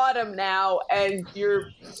the bottom now, and you're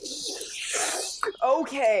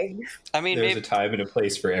okay. I mean, There's maybe, a time and a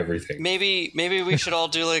place for everything. maybe we should all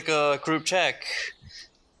do like a group check.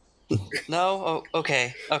 No? Oh,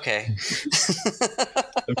 okay. I'm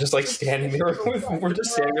just like standing there. We're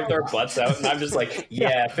just standing there with our butts out, and I'm just like,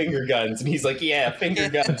 yeah, finger guns. And he's like, yeah, finger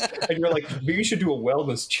guns. And you're like, maybe you should do a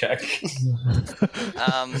wellness check.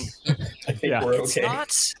 I think Yeah. we're okay.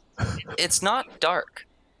 It's not dark.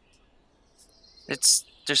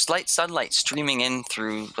 There's light sunlight streaming in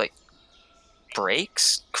through like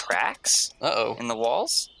breaks, cracks Uh-oh. in the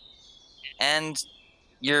walls, and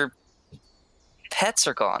your pets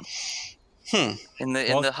are gone. In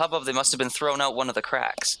the hubbub, they must have been thrown out one of the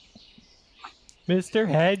cracks. Mr.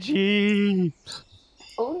 Hedgie.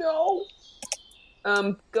 Oh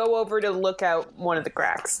no. Go over to look out one of the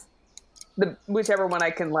cracks. Whichever one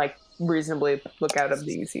I can like reasonably look out of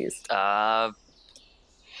the easiest.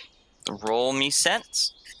 Roll me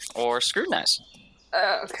sense or scrutinize.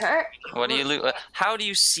 Okay. What do you? How do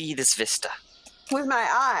you see this vista? With my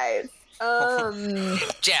eyes.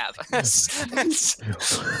 Jab.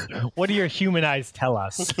 What do your human eyes tell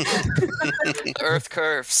us? Earth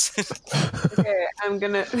curves. Okay, I'm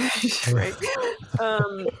gonna. Right.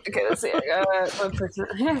 Okay, let's see. I got one person.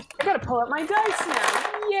 I gotta pull up my dice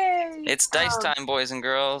now. Yay! It's dice time, boys and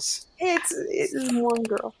girls. It's one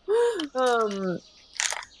girl.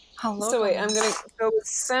 So wait, I'm gonna go with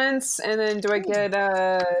sense, and then do I get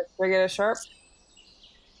a sharp?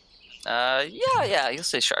 Yeah, you'll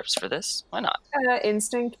say sharps for this. Why not?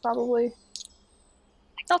 Instinct probably.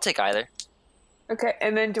 I'll take either. Okay,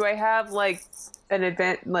 and then do I have like an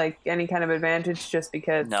any kind of advantage just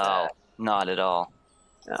because? No, not at all.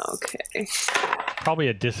 Okay. Probably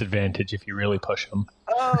a disadvantage if you really push them.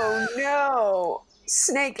 Oh no!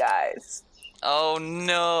 Snake eyes. Oh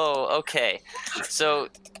no. Okay. So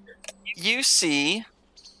you see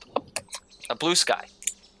a blue sky.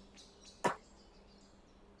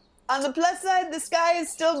 On the plus side, the sky is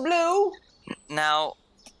still blue. Now,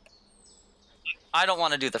 I don't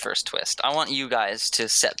want to do the first twist. I want you guys to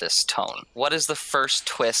set this tone. What is the first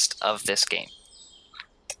twist of this game?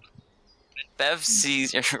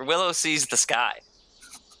 Willow sees the sky.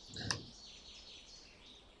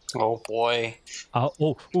 Oh boy. I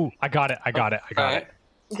got it. Alright.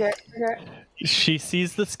 Okay. She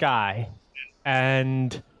sees the sky,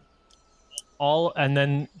 and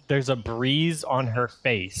then there's a breeze on her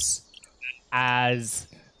face as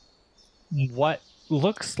what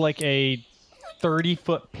looks like a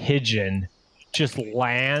 30-foot pigeon just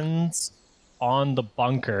lands on the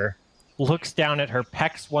bunker, looks down at her,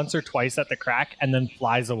 pecks once or twice at the crack, and then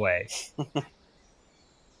flies away.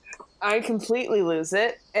 I completely lose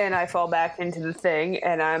it, and I fall back into the thing,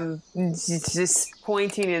 and I'm just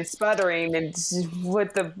pointing and sputtering, and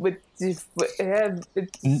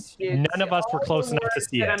None of us were close enough to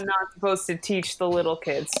see it. I'm not supposed to teach the little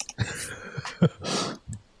kids.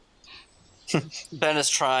 Ben is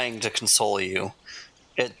trying to console you.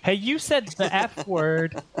 Hey, you said the F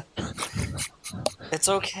word. It's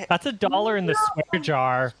okay. That's $1 in the swear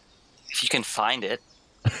jar. If you can find it.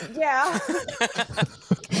 Yeah.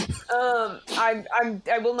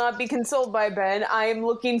 I will not be consoled by Ben. I am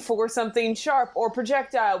looking for something sharp or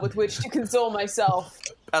projectile with which to console myself.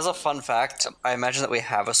 As a fun fact, I imagine that we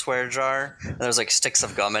have a swear jar, and there's like sticks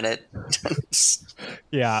of gum in it.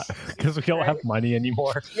 Yeah, because we don't have money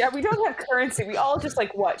anymore. Yeah, we don't have currency. We all just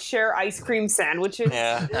share ice cream sandwiches.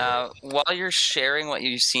 Yeah. While you're sharing what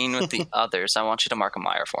you've seen with the others, I want you to mark a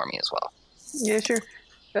mire for me as well. Yeah, sure.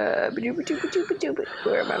 Where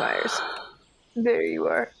are my mires? There you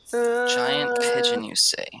are. Giant pigeon, you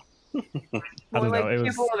say? I don't know. Like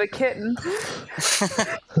people of a kitten.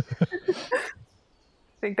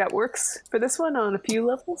 Think that works for this one on a few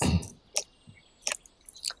levels.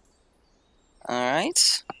 All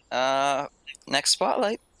right. Next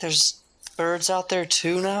spotlight. There's birds out there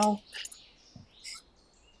too now?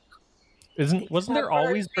 Wasn't there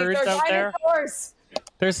always birds out there?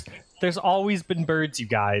 There's always been birds, you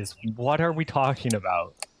guys. What are we talking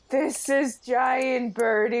about? This is giant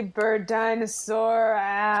bird dinosaur.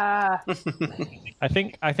 Ah. I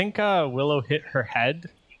think Willow hit her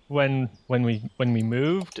head when we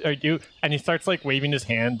moved. And he starts waving his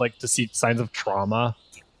hand to see signs of trauma,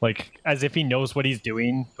 as if he knows what he's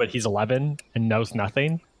doing, but he's 11 and knows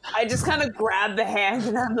nothing. I just kind of grab the hand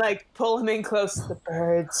and I'm pull him in close to the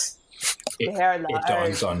birds. It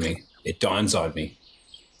dawns on me.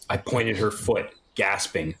 I point at her foot,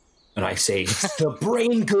 gasping, and I say, "The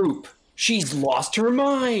brain goop! She's lost her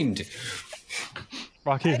mind!"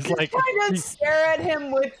 Rocky's I kind of stare at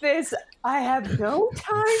him with this. I have no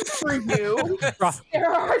time for you.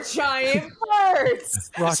 There are giant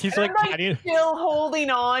birds. Rocky's I'm still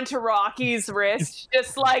holding on to Rocky's wrist,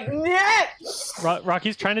 just net.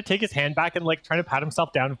 Rocky's trying to take his hand back and trying to pat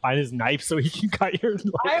himself down and find his knife so he can cut your.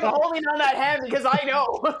 I'm holding on that hand because I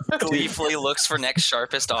know. Gleefully looks for next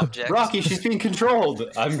sharpest object. Rocky, she's being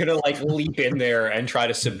controlled. I'm gonna leap in there and try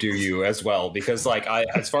to subdue you as well because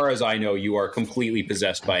as far as I know, you are completely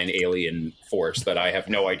possessed by an alien force that I have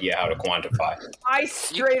no idea how to quantify. I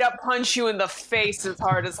straight up punch you in the face as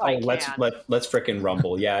hard as I can. Let's frickin'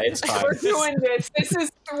 rumble. Yeah, it's time. We're doing this. This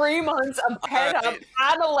is 3 months of pent-up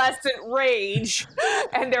adolescent rage,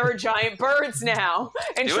 and there are giant birds now,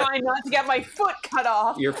 and trying not to get my foot cut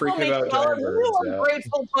off. You're freaking out giant birds. You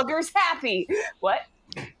ungrateful buggers happy. What?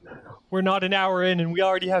 We're not an hour in, and we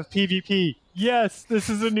already have PvP. Yes, this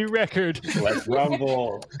is a new record. Let's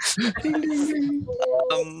rumble.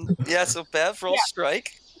 So Bev, roll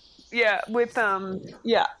strike. Yeah, with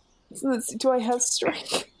yeah. Do I have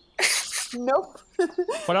strike? Nope.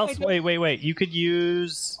 What else? Wait. You could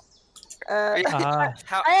use. I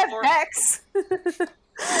have Dex.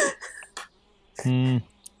 No,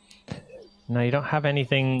 you don't have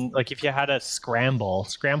anything. Like, if you had a scramble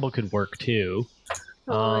could work too.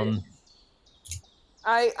 I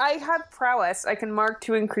have prowess. I can mark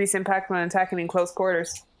to increase impact when attacking in close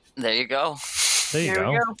quarters. There you go. There you There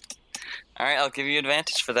we go. go. All right, I'll give you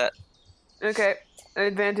advantage for that. Okay,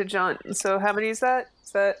 advantage on. So how many is that?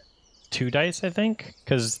 Is that 2 dice, I think,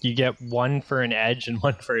 because you get 1 for an edge and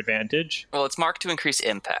 1 for advantage. Well, it's marked to increase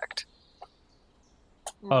impact.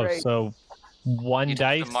 Oh, right? so 1 You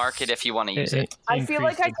dice. have to mark it if you want to use it. I feel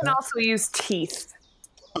like I increase can also use teeth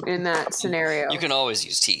in that scenario. You can always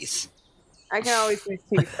use teeth. I can always use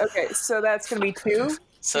teeth. Okay, so that's gonna be 2.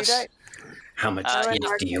 So, 2 dice. How much Uh, teeth yeah.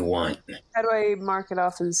 do you want? How do I mark it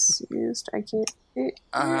off as used? I can't.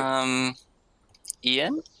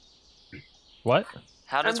 Ian, What?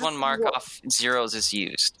 how does I'm one just- mark off zeros as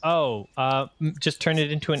used? Oh, just turn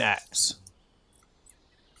it into an X.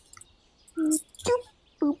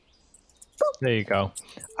 There you go.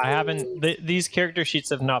 I haven't. These character sheets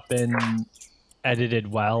have not been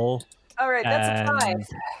edited well. All right, that's a 5. and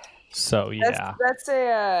So yeah. That's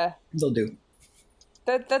a They'll do.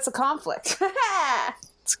 that's a conflict.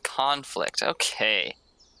 It's conflict. Okay.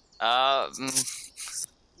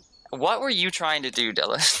 What were you trying to do,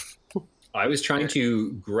 Dylan? I was trying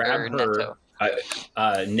to Or grab her. Netto?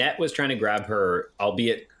 Net was trying to grab her,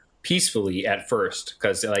 albeit peacefully at first,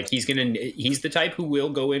 because like he's the type who will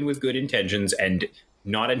go in with good intentions, and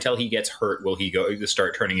not until he gets hurt will he go to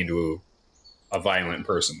start turning into a violent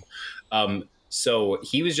person. So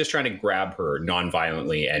he was just trying to grab her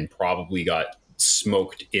non-violently and probably got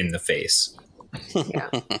smoked in the face. Yeah.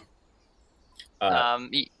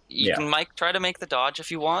 You yeah. can try to make the dodge if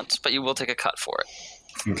you want, but you will take a cut for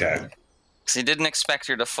it. Okay. Because he didn't expect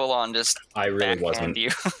her to full on just I really backhand wasn't. you.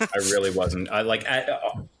 I really wasn't.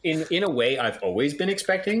 In a way, I've always been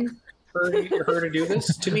expecting her to do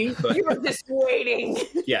this to me, but You were just waiting.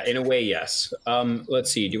 yeah, in a way, yes.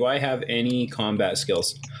 Let's see. Do I have any combat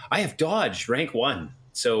skills? I have dodge, rank 1,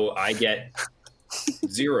 so I get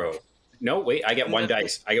 0. No, wait, I get 1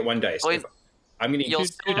 dice. I get 1 dice. Wait. I'm gonna You'll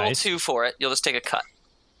use. still roll dice. 2 for it. You'll just take a cut.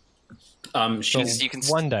 She's You can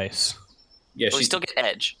 1 dice. yeah, well, you she's still get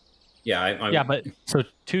edge. yeah. I'm, Yeah, but so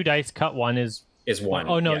 2 dice, cut 1 is. is 1.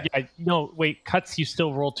 Oh no, yeah. yeah, no. Wait, cuts. You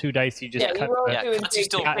still roll 2 dice. You just Yeah, cut. you roll the- 2 and cuts you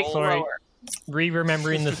take still take roll. Sorry. lower.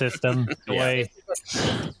 Remembering the system. The Yeah. way.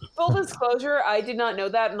 Full disclosure, I did not know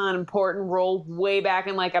that, and an important roll way back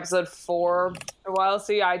in like episode 4 a while.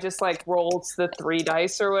 So yeah, I just like rolled the 3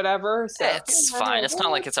 dice or whatever. So It's fine. It's not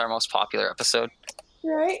like it's our most popular episode.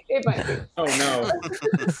 right. It might be. Oh no.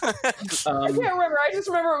 I can't remember. I just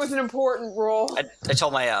remember it was an important roll. I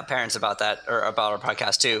told my parents about that, or about our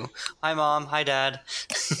podcast too. Hi, Mom. Hi, Dad.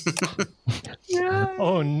 Yeah.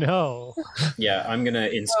 Oh no. Yeah, I'm gonna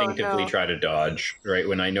instinctively no. try to dodge right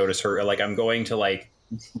when I notice her. Like I'm going to like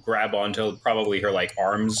grab onto probably her like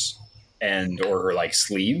arms or her like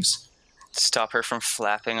sleeves. Stop her from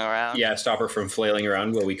flapping around. Yeah, stop her from flailing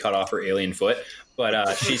around while we cut off her alien foot.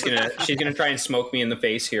 But she's gonna try and smoke me in the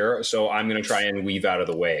face here, so I'm gonna try and weave out of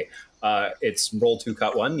the way. It's roll 2,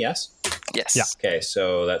 cut 1. Yes. Yes. Yeah. Okay,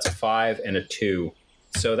 so that's a 5 and a 2.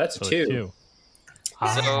 So that's a So 2. 2.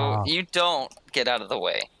 So Ah. you don't get out of the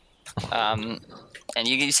way, and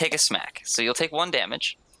you take a smack. So you'll take 1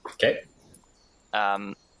 damage, Okay.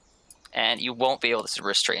 and you won't be able to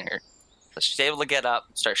restrain her. So she's able to get up,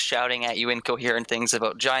 start shouting at you incoherent things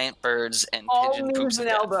about giant birds and All pigeon knees poops and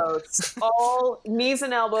of death. elbows. All knees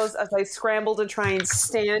and elbows as I scramble to try and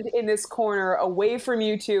stand in this corner away from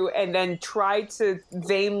you two and then try to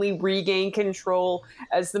vainly regain control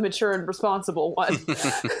as the mature and responsible one.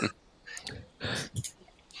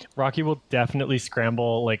 Rocky will definitely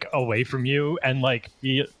scramble like away from you and like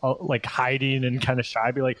be like hiding and kind of shy.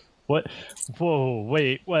 Be like, "What? Whoa!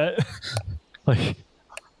 Wait! What?" Like,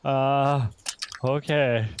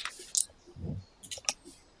 okay.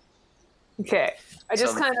 Okay. I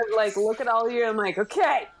just So- kind of like look at all of you and I'm like,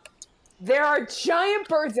 okay, there are giant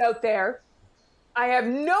birds out there. I have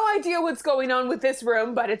no idea what's going on with this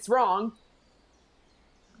room, but it's wrong.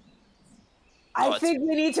 I it's- think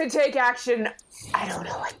we need to take action. I don't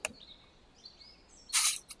know it.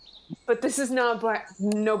 But this is not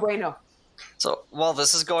no bueno. So while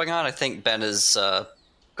this is going on, I think Ben is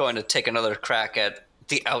going to take another crack at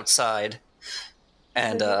the outside,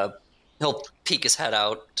 and he'll peek his head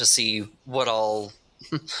out to see what all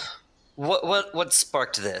what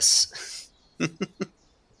sparked this.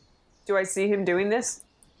 Do I see him doing this?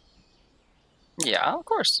 Yeah, of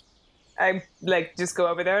course. I like just go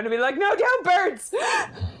over there and be like, no, down birds!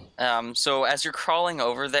 So as you're crawling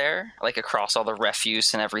over there, like across all the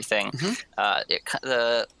refuse and everything,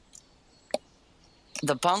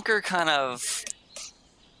 the bunker kind of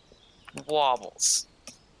wobbles.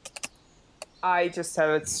 I just have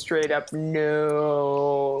it straight up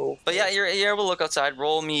no. But yeah, you're able to look outside.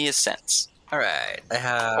 Roll me a sense. All right, I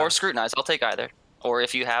have Or scrutinize. I'll take either. Or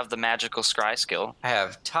if you have the magical scry skill,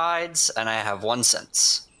 tides and I have 1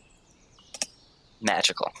 sense.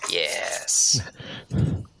 magical. Yes.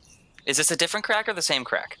 Is this a different crack or the same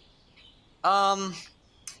crack? I'll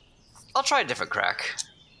try a different crack.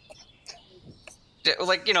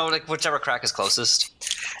 Like whichever crack is closest.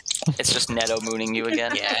 It's just Neto mooning you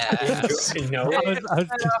again. Yes. You know,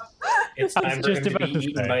 it's time for just him to about be to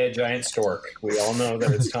eaten say. by a giant stork. We all know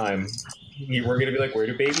that it's time. We're going to be like, where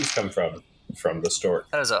do babies come from? From the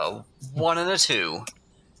stork. That is a 1 and a 2.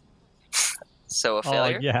 So a Oh,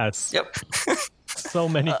 failure? yes. Yep. So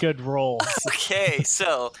many good rolls. Okay,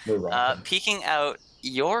 so We're wrong. peeking out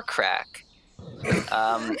your crack,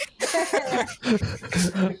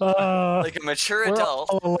 like a mature We're adult,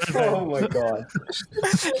 all 11. Oh my god.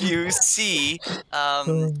 you see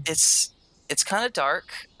it's kind of dark,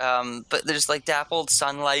 but there's like dappled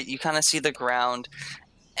sunlight. You kind of see the ground,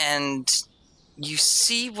 and you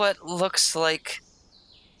see what looks like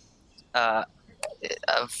a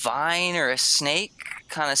vine or a snake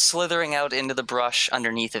kind of slithering out into the brush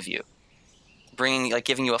underneath of you,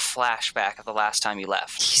 giving you a flashback of the last time you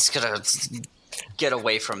left. He's gonna get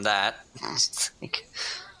away from that. Like,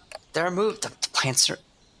 they're moved. The plants are.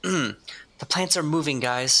 The plants are moving,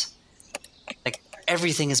 guys. Like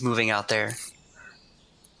everything is moving out there.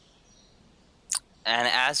 And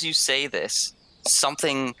as you say this,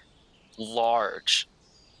 something large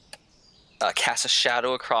casts a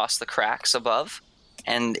shadow across the cracks above,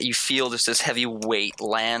 and you feel just this heavy weight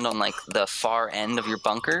land on like the far end of your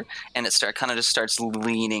bunker, and it starts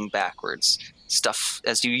leaning backwards. Stuff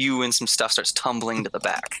as you and some stuff starts tumbling to the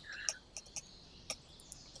back.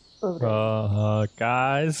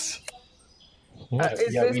 Guys. What?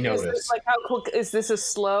 Yeah, we know is this. like how quick is this? A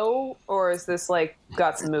slow or is this like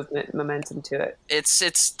got some momentum to it?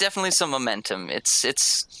 It's definitely some momentum.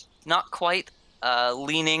 It's not quite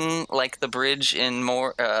leaning like the bridge in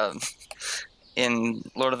in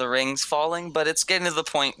Lord of the Rings falling, but it's getting to the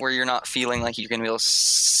point where you're not feeling like you're going to be able to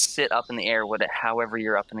sit up in the air however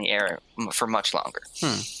you're up in the air for much longer.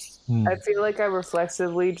 I feel like I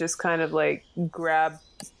reflexively just kind of like grab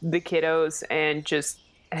the kiddos and just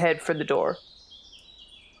head for the door.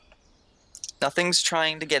 Nothing's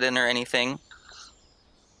trying to get in or anything.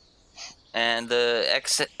 And the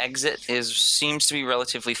exit seems to be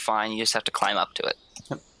relatively fine. You just have to climb up to it.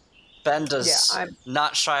 Ben does Yeah,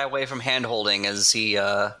 not shy away from hand holding, as he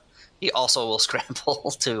also will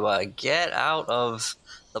scramble to get out of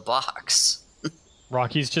the box.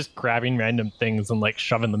 Rocky's just grabbing random things and like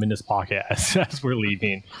shoving them in his pocket as we're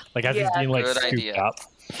leaving. Like as he's Yeah, being like good scooped idea. up.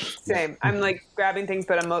 Same. I'm like grabbing things,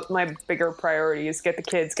 but my bigger priority is get the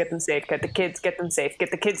kids, get them safe, get the kids, get them safe, get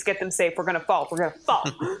the kids, get them safe. We're gonna fall.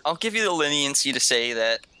 I'll give you the leniency to say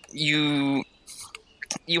that you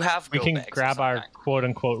have We go can bags of grab some our kind. quote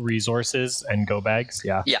unquote resources and go bags.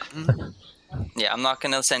 Yeah. Yeah. Yeah, I'm not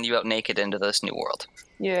going to send you out naked into this new world.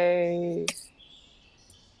 Yay!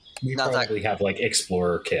 We Not that- probably have like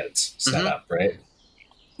explorer kits set up, right?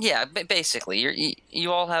 Yeah, basically,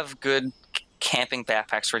 you all have good camping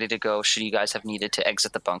backpacks ready to go should you guys have needed to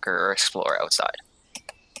exit the bunker or explore outside.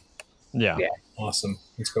 Yeah. Yeah. Awesome.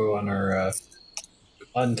 Let's go on our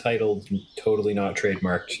untitled, totally not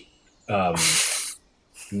trademarked,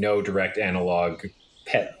 no direct analog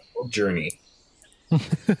pet journey.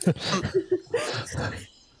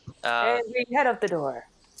 And we head out the door.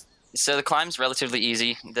 So the climb's relatively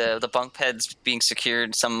easy. The bunk beds being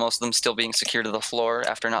secured, most of them still being secured to the floor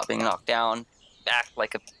after not being knocked down, act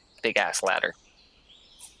like a big ass ladder.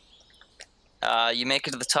 You make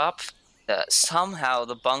it to the top. Somehow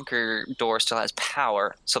the bunker door still has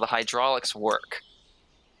power, so the hydraulics work.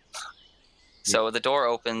 So the door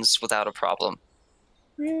opens without a problem.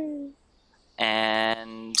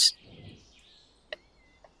 And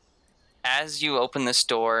as you open this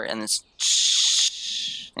door and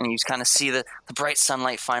you kind of see the bright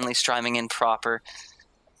sunlight finally streaming in proper,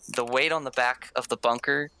 the weight on the back of the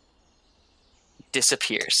bunker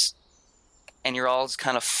disappears. And you're all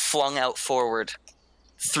kind of flung out forward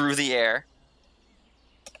through the air.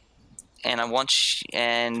 And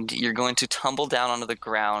and you're going to tumble down onto the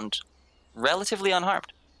ground relatively unharmed.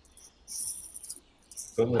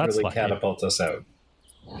 But That's literally lucky. catapult us out.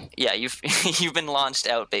 Yeah, you've you've been launched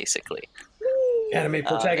out basically. Anime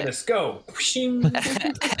protagonists, go!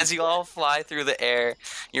 As you all fly through the air,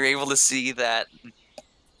 you're able to see that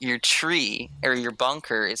your tree or your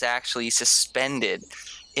bunker is actually suspended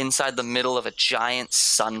inside the middle of a giant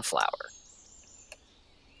sunflower.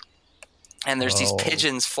 And there's these Oh.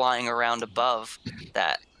 pigeons flying around above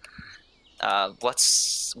that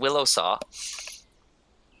what's Willow saw.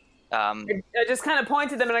 I just kind of point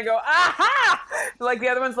to them and I go, aha! Like the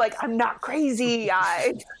other one's like, I'm not crazy.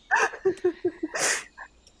 And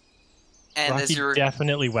as Rocky you're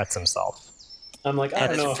definitely wets himself. I'm like, I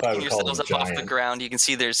and don't as know you're if I picking would call them yourselves up off the giant. ground, you can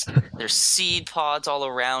see there's seed pods all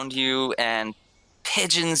around you and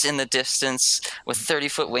pigeons in the distance with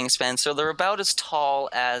 30-foot wingspan. So they're about as tall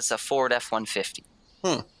as a Ford F-150.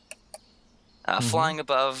 Flying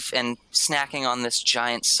above and snacking on this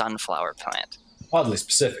giant sunflower plant. Oddly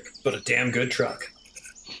specific, but a damn good truck.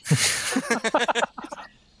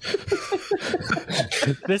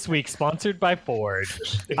 This week, sponsored by Ford.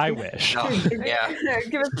 I wish. No, yeah.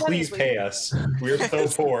 Give us money, Please pay us. We're so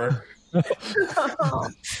poor.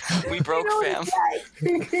 We broke, fam.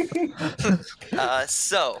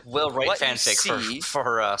 So, We'll write what you fanfic see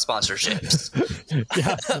for sponsorships.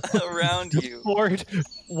 Yeah. around you. Ford,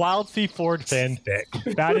 Wild Sea Ford fanfic.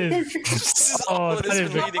 That is. This is all Oh, it that is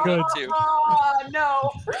is a leading good. up to. Oh,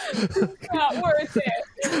 no. It's not worth it.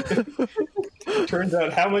 Turns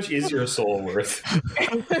out, how much is your soul worth?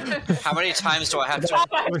 How many times do I have How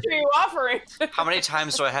to? much are you offering? How many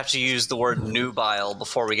times do I have to use the word nubile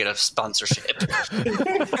before we get a sponsorship?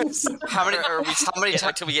 How many? Or how many Yeah.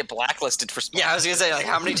 until we get blacklisted for Yeah, I was gonna say, like,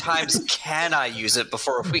 how many times can I use it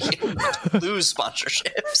before we lose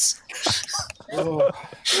sponsorships? So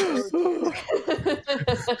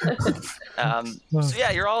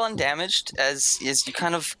yeah, you're all undamaged as you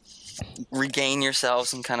kind of regain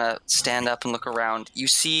yourselves and kind of stand up and look around. You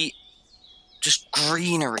see just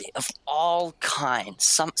greenery of all kinds.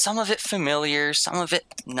 Some of it familiar, some of it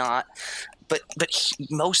not, but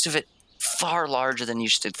most of it far larger than you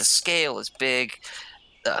should. The scale is big.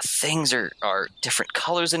 Things are different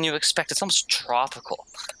colors than you expect. It's almost tropical.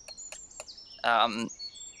 But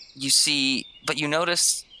you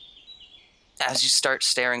notice as you start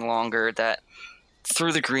staring longer that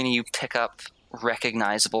through the greenery you pick up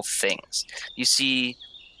recognizable things. You see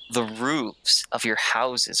the roofs of your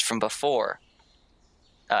houses from before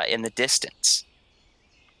in the distance.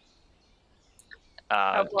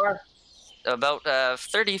 How far? About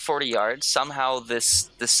 30, 40 yards, somehow this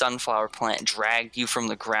sunflower plant dragged you from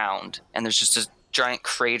the ground, and there's just a giant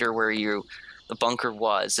crater where the bunker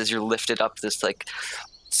was as you're lifted up this like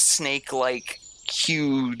snake-like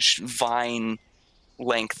huge vine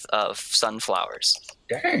length of sunflowers.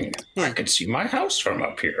 Dang, I could see my house from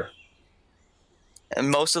up here. And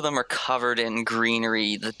most of them are covered in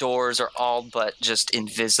greenery. The doors are all but just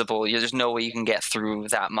invisible. There's no way you can get through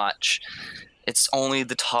that much. It's only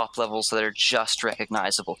the top levels that are just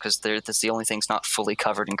recognizable because that's the only things not fully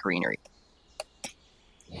covered in greenery.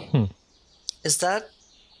 Is that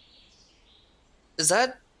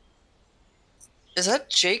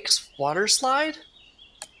Jake's water slide?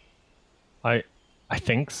 I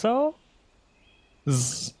think so.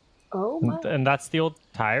 Oh, my And that's the old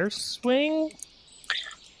tire swing.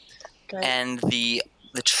 God. And the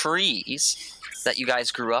trees that you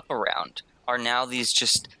guys grew up around are now these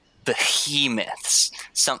just behemoths,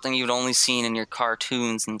 something you'd only seen in your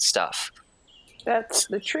cartoons and stuff. That's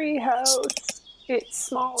the tree house. It's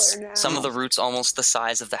smaller now. Some of the roots almost the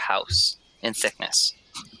size of the house in thickness.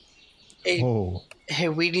 Hey, Oh. hey,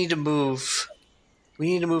 we need to move. We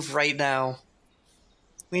need to move right now.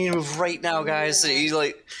 We need to move right now, guys. So you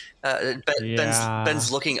like, Yeah.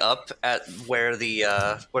 Ben's looking up at where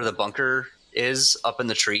the bunker is up in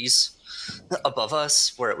the trees above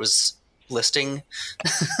us, where it was listing.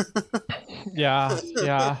 Yeah.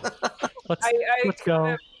 Let's I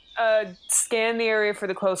go. scan the area for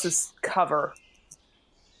the closest cover.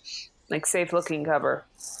 Like safe-looking cover.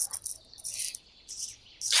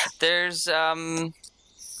 There's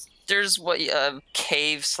what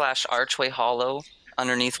cave/archway hollow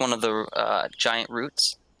underneath one of the giant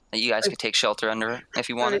roots that you guys could take shelter under if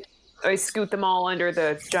you wanted. I scoot them all under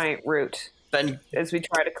the giant root Ben as we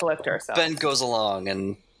try to collect ourselves. Ben goes along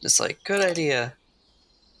and it's like, good idea.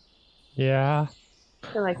 Yeah.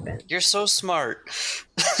 I like Ben. You're so smart.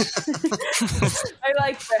 I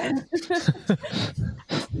like Ben.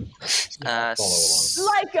 Follow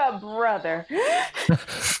along. Like a brother.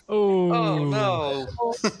 Oh. Oh no.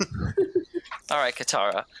 All right,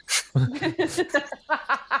 Katara.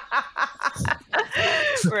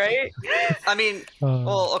 Right? I mean,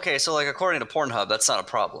 well, okay, so like according to Pornhub, that's not a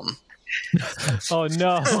problem. Oh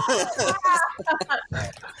no.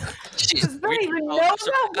 Jeez. Does Ben even know That's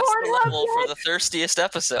about the Pornhub level for yet? the thirstiest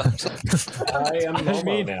episode. I am Momo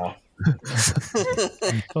mean- now.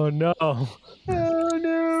 Oh no. Oh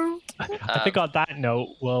no. I think on that note,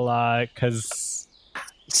 we'll because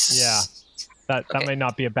yeah, That might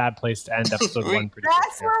not be a bad place to end episode 1. Pretty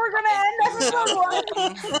That's quick where we're gonna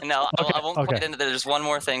end episode 1. No, Okay, I won't okay. quite into that. There's one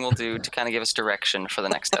more thing we'll do to kind of give us direction for the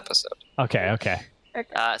next episode. Okay.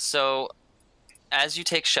 So, as you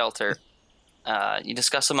take shelter, you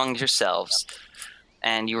discuss among yourselves,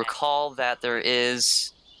 and you recall that there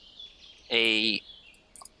is a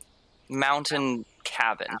mountain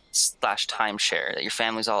cabin / timeshare that your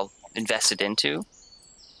family's all invested into,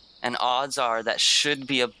 and odds are that should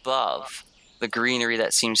be above the greenery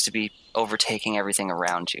that seems to be overtaking everything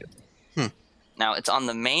around you. Now, it's on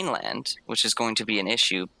the mainland, which is going to be an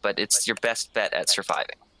issue, but it's your best bet at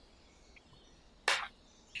surviving.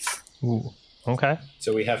 Ooh. Okay.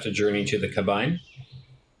 So we have to journey to the cabin.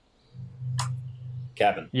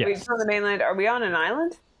 Cabin. Wait, Yes. from the mainland, are we on an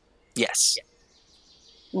island? Yes.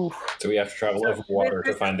 Oof. So we have to travel over water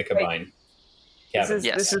to find the cabin. Cabin.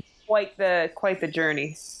 Yes. This is quite the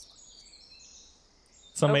journey.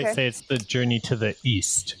 Some Okay. might say it's the journey to the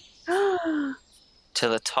east. To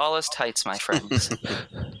the tallest heights, my friends.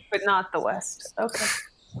 But not the west. Okay.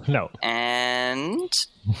 No. And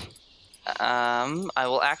I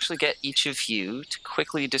will actually get each of you to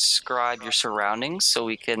quickly describe your surroundings so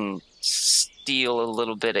we can steal a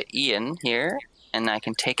little bit of Ian here, and I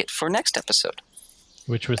can take it for next episode.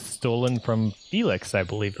 Which was stolen from Felix, I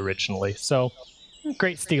believe, originally. So,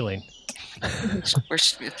 great stealing.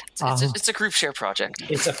 It's a group share project.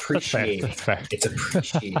 It's That's fair. appreciated. That's fair. It's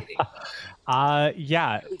appreciated.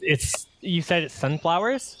 Yeah. You said it's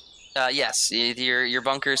sunflowers? Yes, your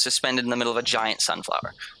bunker is suspended in the middle of a giant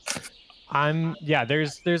sunflower.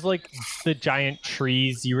 There's like the giant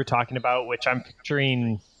trees you were talking about, which I'm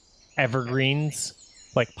picturing evergreens,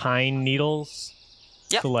 like pine needles.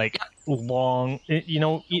 Yep. So like long,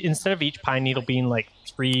 instead of each pine needle being like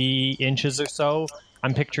 3 inches or so,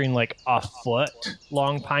 I'm picturing like a foot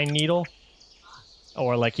long pine needle,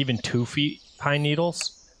 or like even 2 feet pine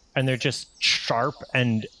needles, and they're just sharp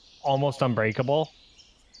and almost unbreakable.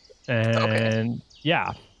 And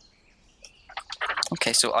yeah,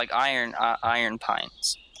 Okay, so like iron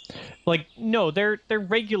pines. like no, they're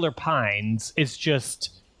regular pines. It's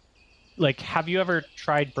just like, have you ever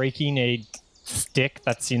tried breaking a stick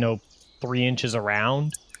that's 3 inches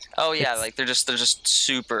around? Oh yeah, It's- like they're just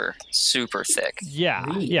super thick. Yeah,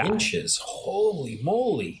 3 yeah, inches. Holy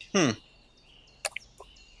moly.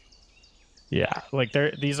 yeah. Like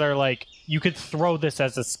these are like, you could throw this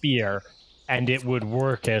as a spear, and it would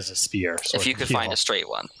work as a spear. If you could find a straight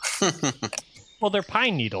one. Well, they're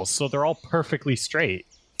pine needles, so they're all perfectly straight.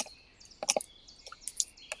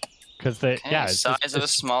 Because Okay, size of a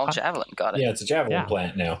small javelin. Got it. Yeah, it's a javelin Yeah.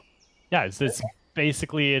 plant now. Yeah, it's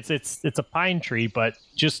basically it's a pine tree, but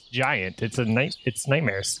just giant. It's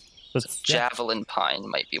nightmares. Javelin pine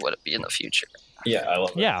might be what it be in the future. Yeah, I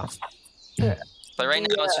love it. Yeah. But right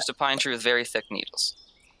now it's just a pine tree with very thick needles.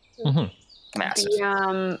 Mhm. Massive.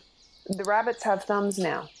 The rabbits have thumbs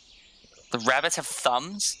now. The rabbits have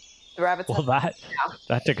thumbs? The rabbits Well, have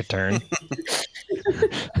that took a turn.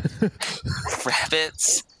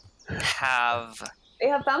 Rabbits have... they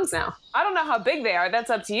have thumbs now. I don't know how big they are. That's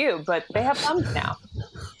up to you. But they have thumbs now.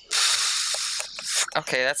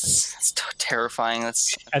 Okay, that's terrifying.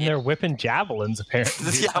 That's... And they're whipping javelins,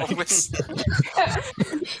 apparently. Yeah,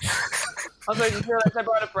 Also, I just realized I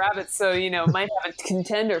brought up rabbits, so might have a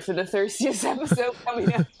contender for the thirstiest episode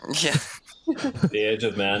coming up. yeah. The age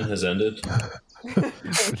of man has ended.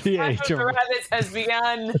 The Time age for of the rabbits has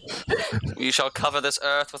begun. We shall cover this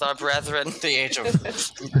earth with our brethren. The age of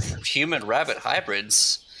human rabbit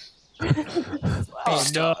hybrids. oh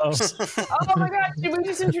no! Oh my god, did we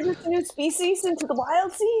just introduce a new species into the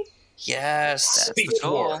wild sea? Yes. That's the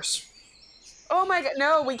goal. Wars. Oh my god,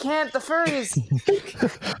 no, we can't. The furries.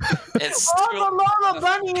 It's Oh, the Lola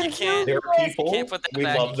Bunny and can't- They're Julius. people. can't put that We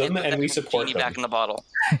back. love You them can't put and that we support genie them. back in the bottle.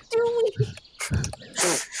 Do we?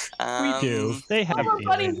 We do. They have Lola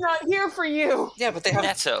Bunny's feelings. not here for you. Yeah, but they have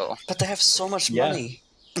Netto, so much Yeah. money.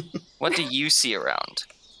 what do you see around?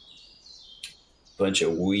 Bunch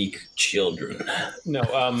of weak children. No,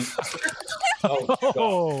 oh, God.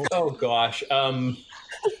 Oh, Oh gosh.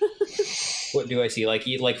 What do I see?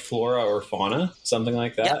 Like flora or fauna, something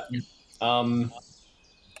like that. Darn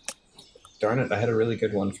it! I had a really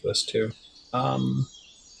good one for this too.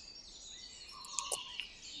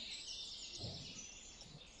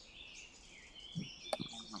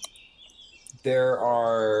 There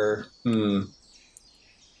are. Can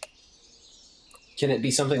it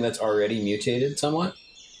be something that's already mutated somewhat?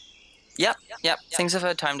 Yep. Things have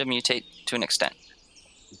had time to mutate to an extent.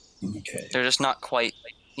 Okay. They're just not quite,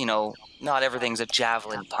 not everything's a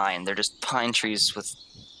javelin pine. They're just pine trees with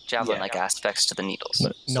javelin-like aspects to the needles.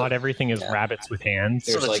 Not everything is rabbits with hands.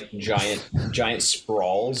 There's like giant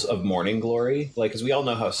sprawls of morning glory, like because we all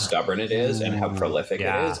know how stubborn it is and how prolific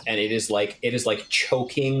it is, and it is like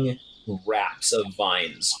choking wraps of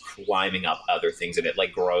vines climbing up other things, and it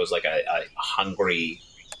like grows like a hungry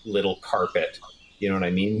little carpet. You know what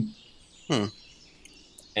I mean?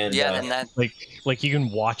 And and that like you can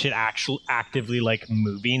watch it actively like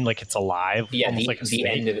moving, like it's alive. Yeah, like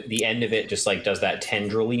the end of it just like does that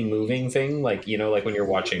tendrily moving thing, like like when you're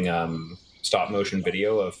watching stop motion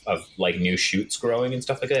video of like new shoots growing and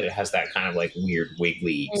stuff like that. It has that kind of like weird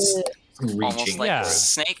wiggly reaching, almost like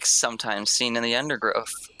snakes sometimes seen in the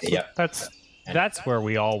undergrowth. Yeah, that's where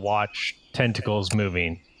we all watch tentacles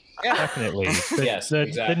moving. Yeah. Definitely.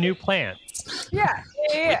 Exactly. The new plants. Yeah.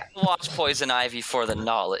 Watch Poison Ivy for the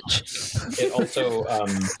knowledge. It also,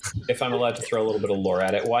 if I'm allowed to throw a little bit of lore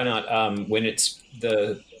at it, why not? When it's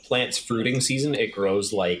the plant's fruiting season, it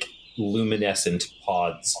grows like luminescent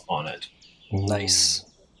pods on it. Nice.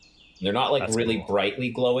 They're not like That's really cool. brightly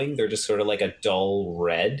glowing. They're just sort of like a dull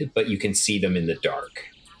red, but you can see them in the dark.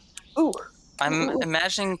 Ooh. I'm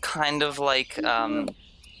imagining kind of like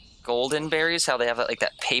golden berries, how they have like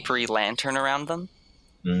that papery lantern around them.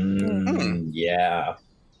 Yeah,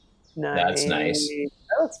 Nice. That's nice.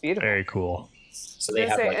 That looks beautiful. Very cool. so they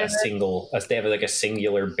have like they have like a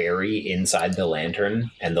singular berry inside the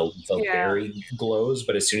lantern, and the berry glows.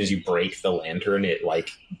 But as soon as you break the lantern, it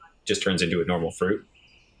like just turns into a normal fruit.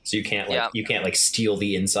 So you can't like steal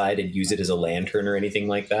the inside and use it as a lantern or anything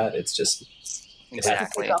like that. It's just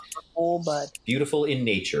Exactly. Take off the whole bud. beautiful in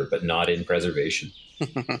nature, but not in preservation.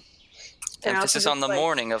 And Emphasis also on the just, like-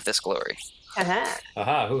 morning of this glory. Uh-huh.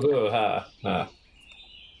 Aha, hoo hoo, ha, ha.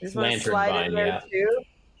 Just want to Lantern slide vine, in there yeah. too.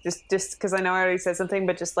 Just because I know I already said something,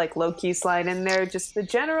 but just like low key slide in there. Just the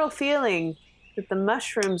general feeling that the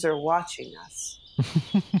mushrooms are watching us.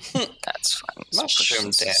 That's fine. Mushroom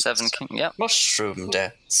dance. Seven King. Yep. Mushroom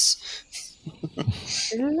dance.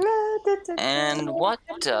 And what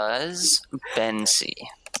does Ben see?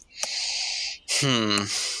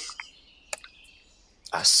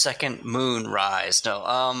 A second moon rise. No,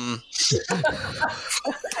 I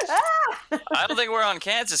don't think we're on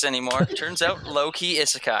Kansas anymore. Turns out Loki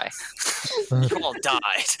Isekai. You all died.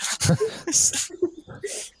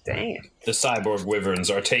 Dang it. The cyborg wyverns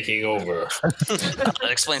are taking over. That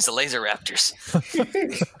explains the laser raptors.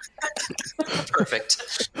 perfect.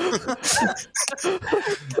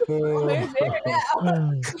 They're there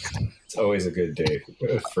now. It's always a good day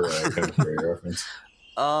for a country reference.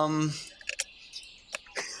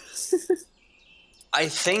 I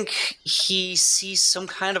think he sees some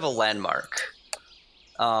kind of a landmark.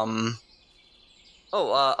 A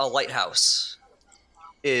lighthouse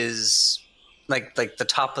is like the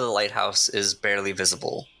top of the lighthouse is barely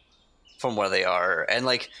visible from where they are, and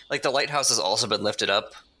like the lighthouse has also been lifted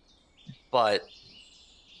up, but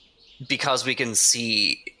because we can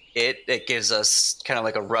see it, it gives us kind of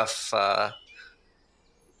like a rough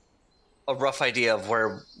idea of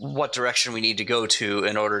what direction we need to go to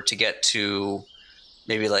in order to get to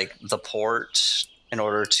maybe like the port, in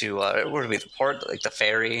order to where would be the port, like the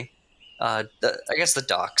ferry, I guess the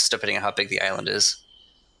docks, depending on how big the island is,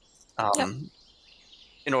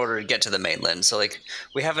 in order to get to the mainland. So like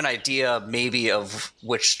we have an idea maybe of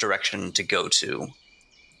which direction to go to,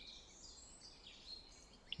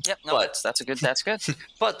 Yep. No, But- that's good. That's good.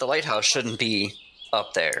 but the lighthouse shouldn't be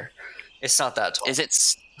up there. It's not that tall. Is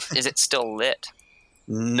it still lit?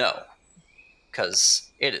 No, because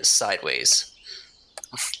it is sideways.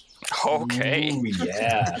 Okay. Ooh,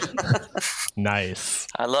 yeah. Nice.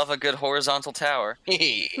 I love a good horizontal tower.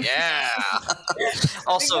 Yeah. I think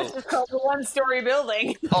Also, that's just called the one-story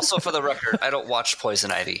building. also for the record, I don't watch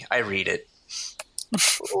Poison Ivy. I read it.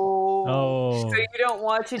 Oh. So you don't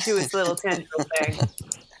watch it do its little tendril thing.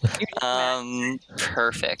 You just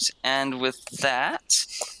Perfect. And with that,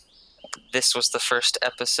 this was the first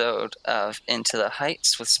episode of Into the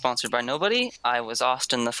Heights with Sponsored by Nobody. I was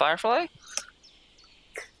Austin the Firefly.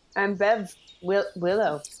 I'm Bev.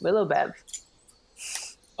 Willow Bev.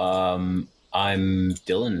 I'm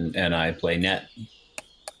Dylan, and I play Net.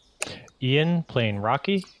 Ian playing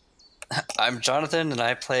Rocky. I'm Jonathan, and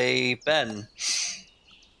I play Ben.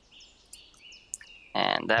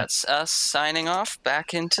 And that's us signing off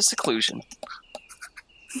back into seclusion.